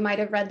some of you might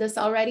have read this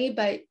already,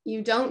 but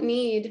you don't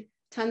need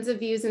tons of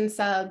views and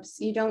subs.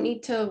 You don't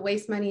need to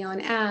waste money on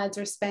ads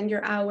or spend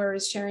your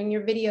hours sharing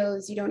your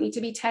videos. You don't need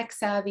to be tech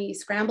savvy,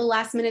 scramble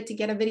last minute to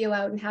get a video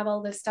out and have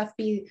all this stuff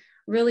be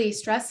really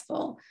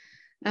stressful.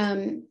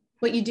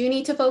 What you do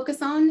need to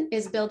focus on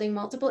is building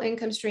multiple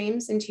income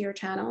streams into your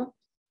channel,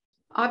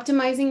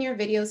 optimizing your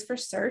videos for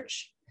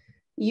search,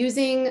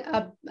 using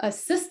a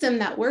system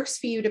that works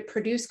for you to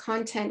produce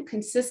content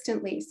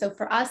consistently. So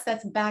for us,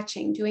 that's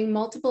batching, doing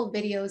multiple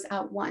videos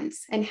at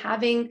once and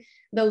having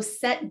those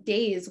set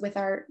days with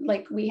our,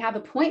 like we have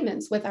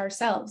appointments with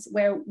ourselves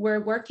where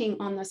we're working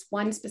on this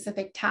one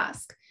specific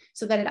task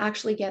so that it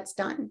actually gets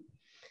done.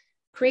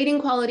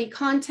 Creating quality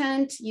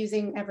content,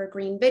 using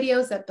evergreen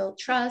videos that build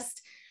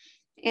trust,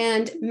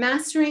 and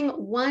mastering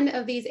one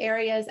of these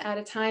areas at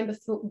a time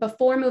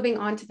before moving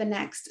on to the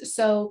next.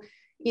 So,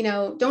 you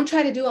know, don't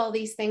try to do all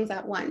these things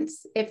at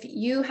once. If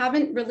you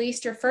haven't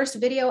released your first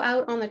video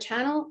out on the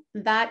channel,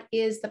 that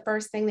is the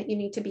first thing that you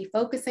need to be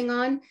focusing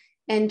on,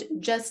 and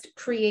just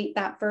create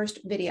that first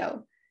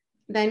video,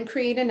 then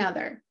create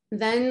another.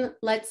 Then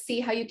let's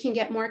see how you can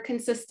get more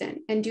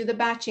consistent and do the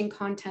batching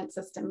content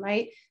system,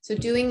 right? So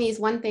doing these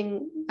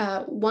mastering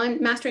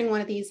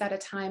one of these at a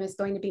time is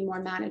going to be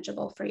more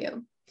manageable for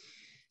you.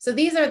 So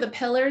these are the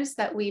pillars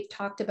that we've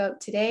talked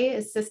about today,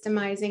 is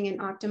systemizing and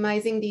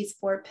optimizing these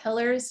 4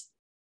 pillars.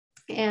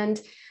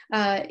 And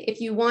if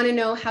you want to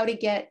know how to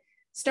get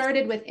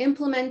started with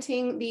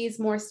implementing these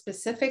more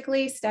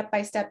specifically,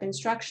 step-by-step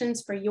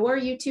instructions for your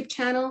YouTube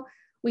channel,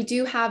 we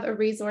do have a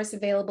resource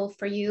available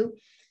for you.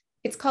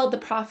 It's called the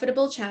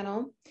Profitable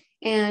Channel,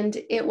 and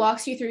it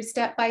walks you through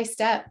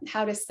step-by-step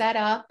how to set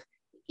up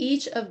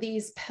each of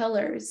these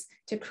pillars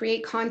to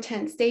create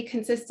content, stay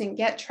consistent,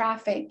 get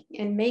traffic,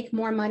 and make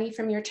more money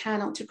from your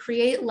channel, to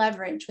create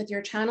leverage with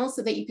your channel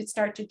so that you could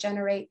start to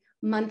generate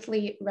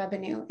monthly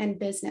revenue and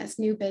business,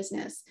 new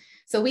business.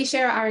 So we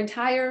share our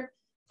entire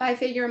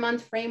 5-figure a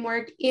month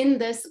framework in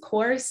this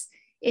course.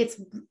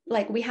 It's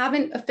like, we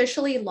haven't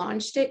officially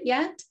launched it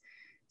yet.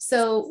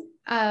 So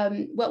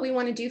what we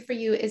want to do for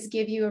you is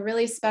give you a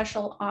really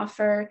special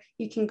offer.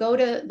 You can go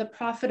to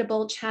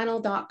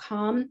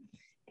theprofitablechannel.com,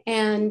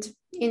 and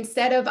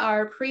instead of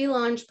our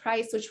pre-launch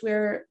price, which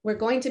we're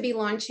going to be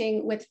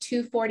launching with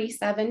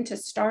 $247 to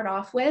start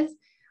off with,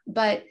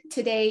 but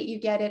today you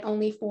get it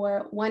only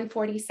for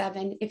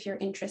 $147 if you're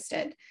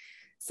interested.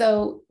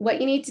 So what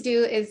you need to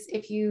do is,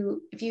 if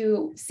you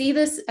see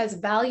this as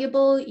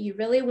valuable, you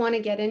really want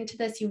to get into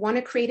this, you want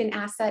to create an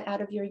asset out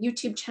of your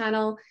YouTube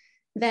channel,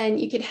 then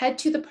you could head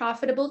to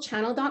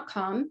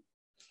theprofitablechannel.com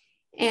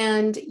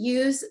and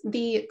use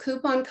the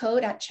coupon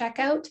code at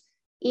checkout,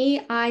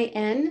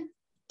 EIN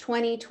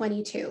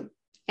 2022,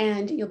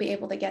 and you'll be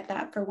able to get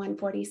that for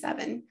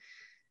 $147.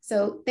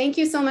 So thank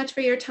you so much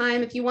for your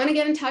time. If you want to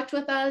get in touch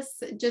with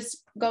us,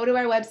 just go to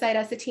our website,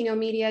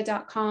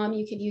 essetiinomedia.com.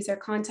 You could use our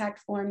contact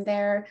form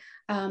there.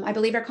 I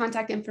believe our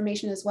contact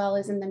information as well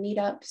is in the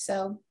meetup.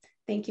 So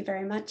thank you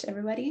very much,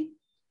 everybody.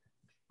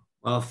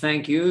 Well,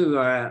 thank you,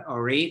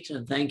 Auret,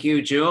 and thank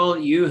you, Jewel.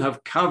 You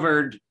have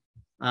covered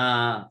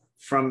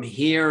from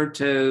here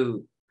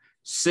to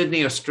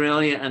Sydney,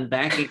 Australia, and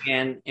back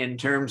again in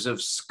terms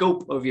of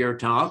scope of your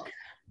talk.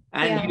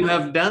 And you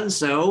have done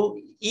so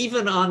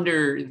even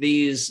under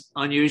these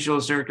unusual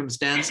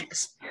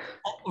circumstances,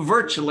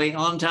 virtually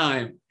on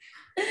time.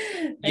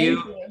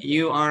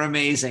 You are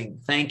amazing.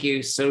 Thank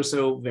you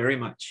so very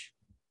much.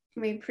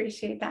 We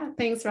appreciate that.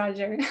 Thanks,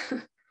 Roger.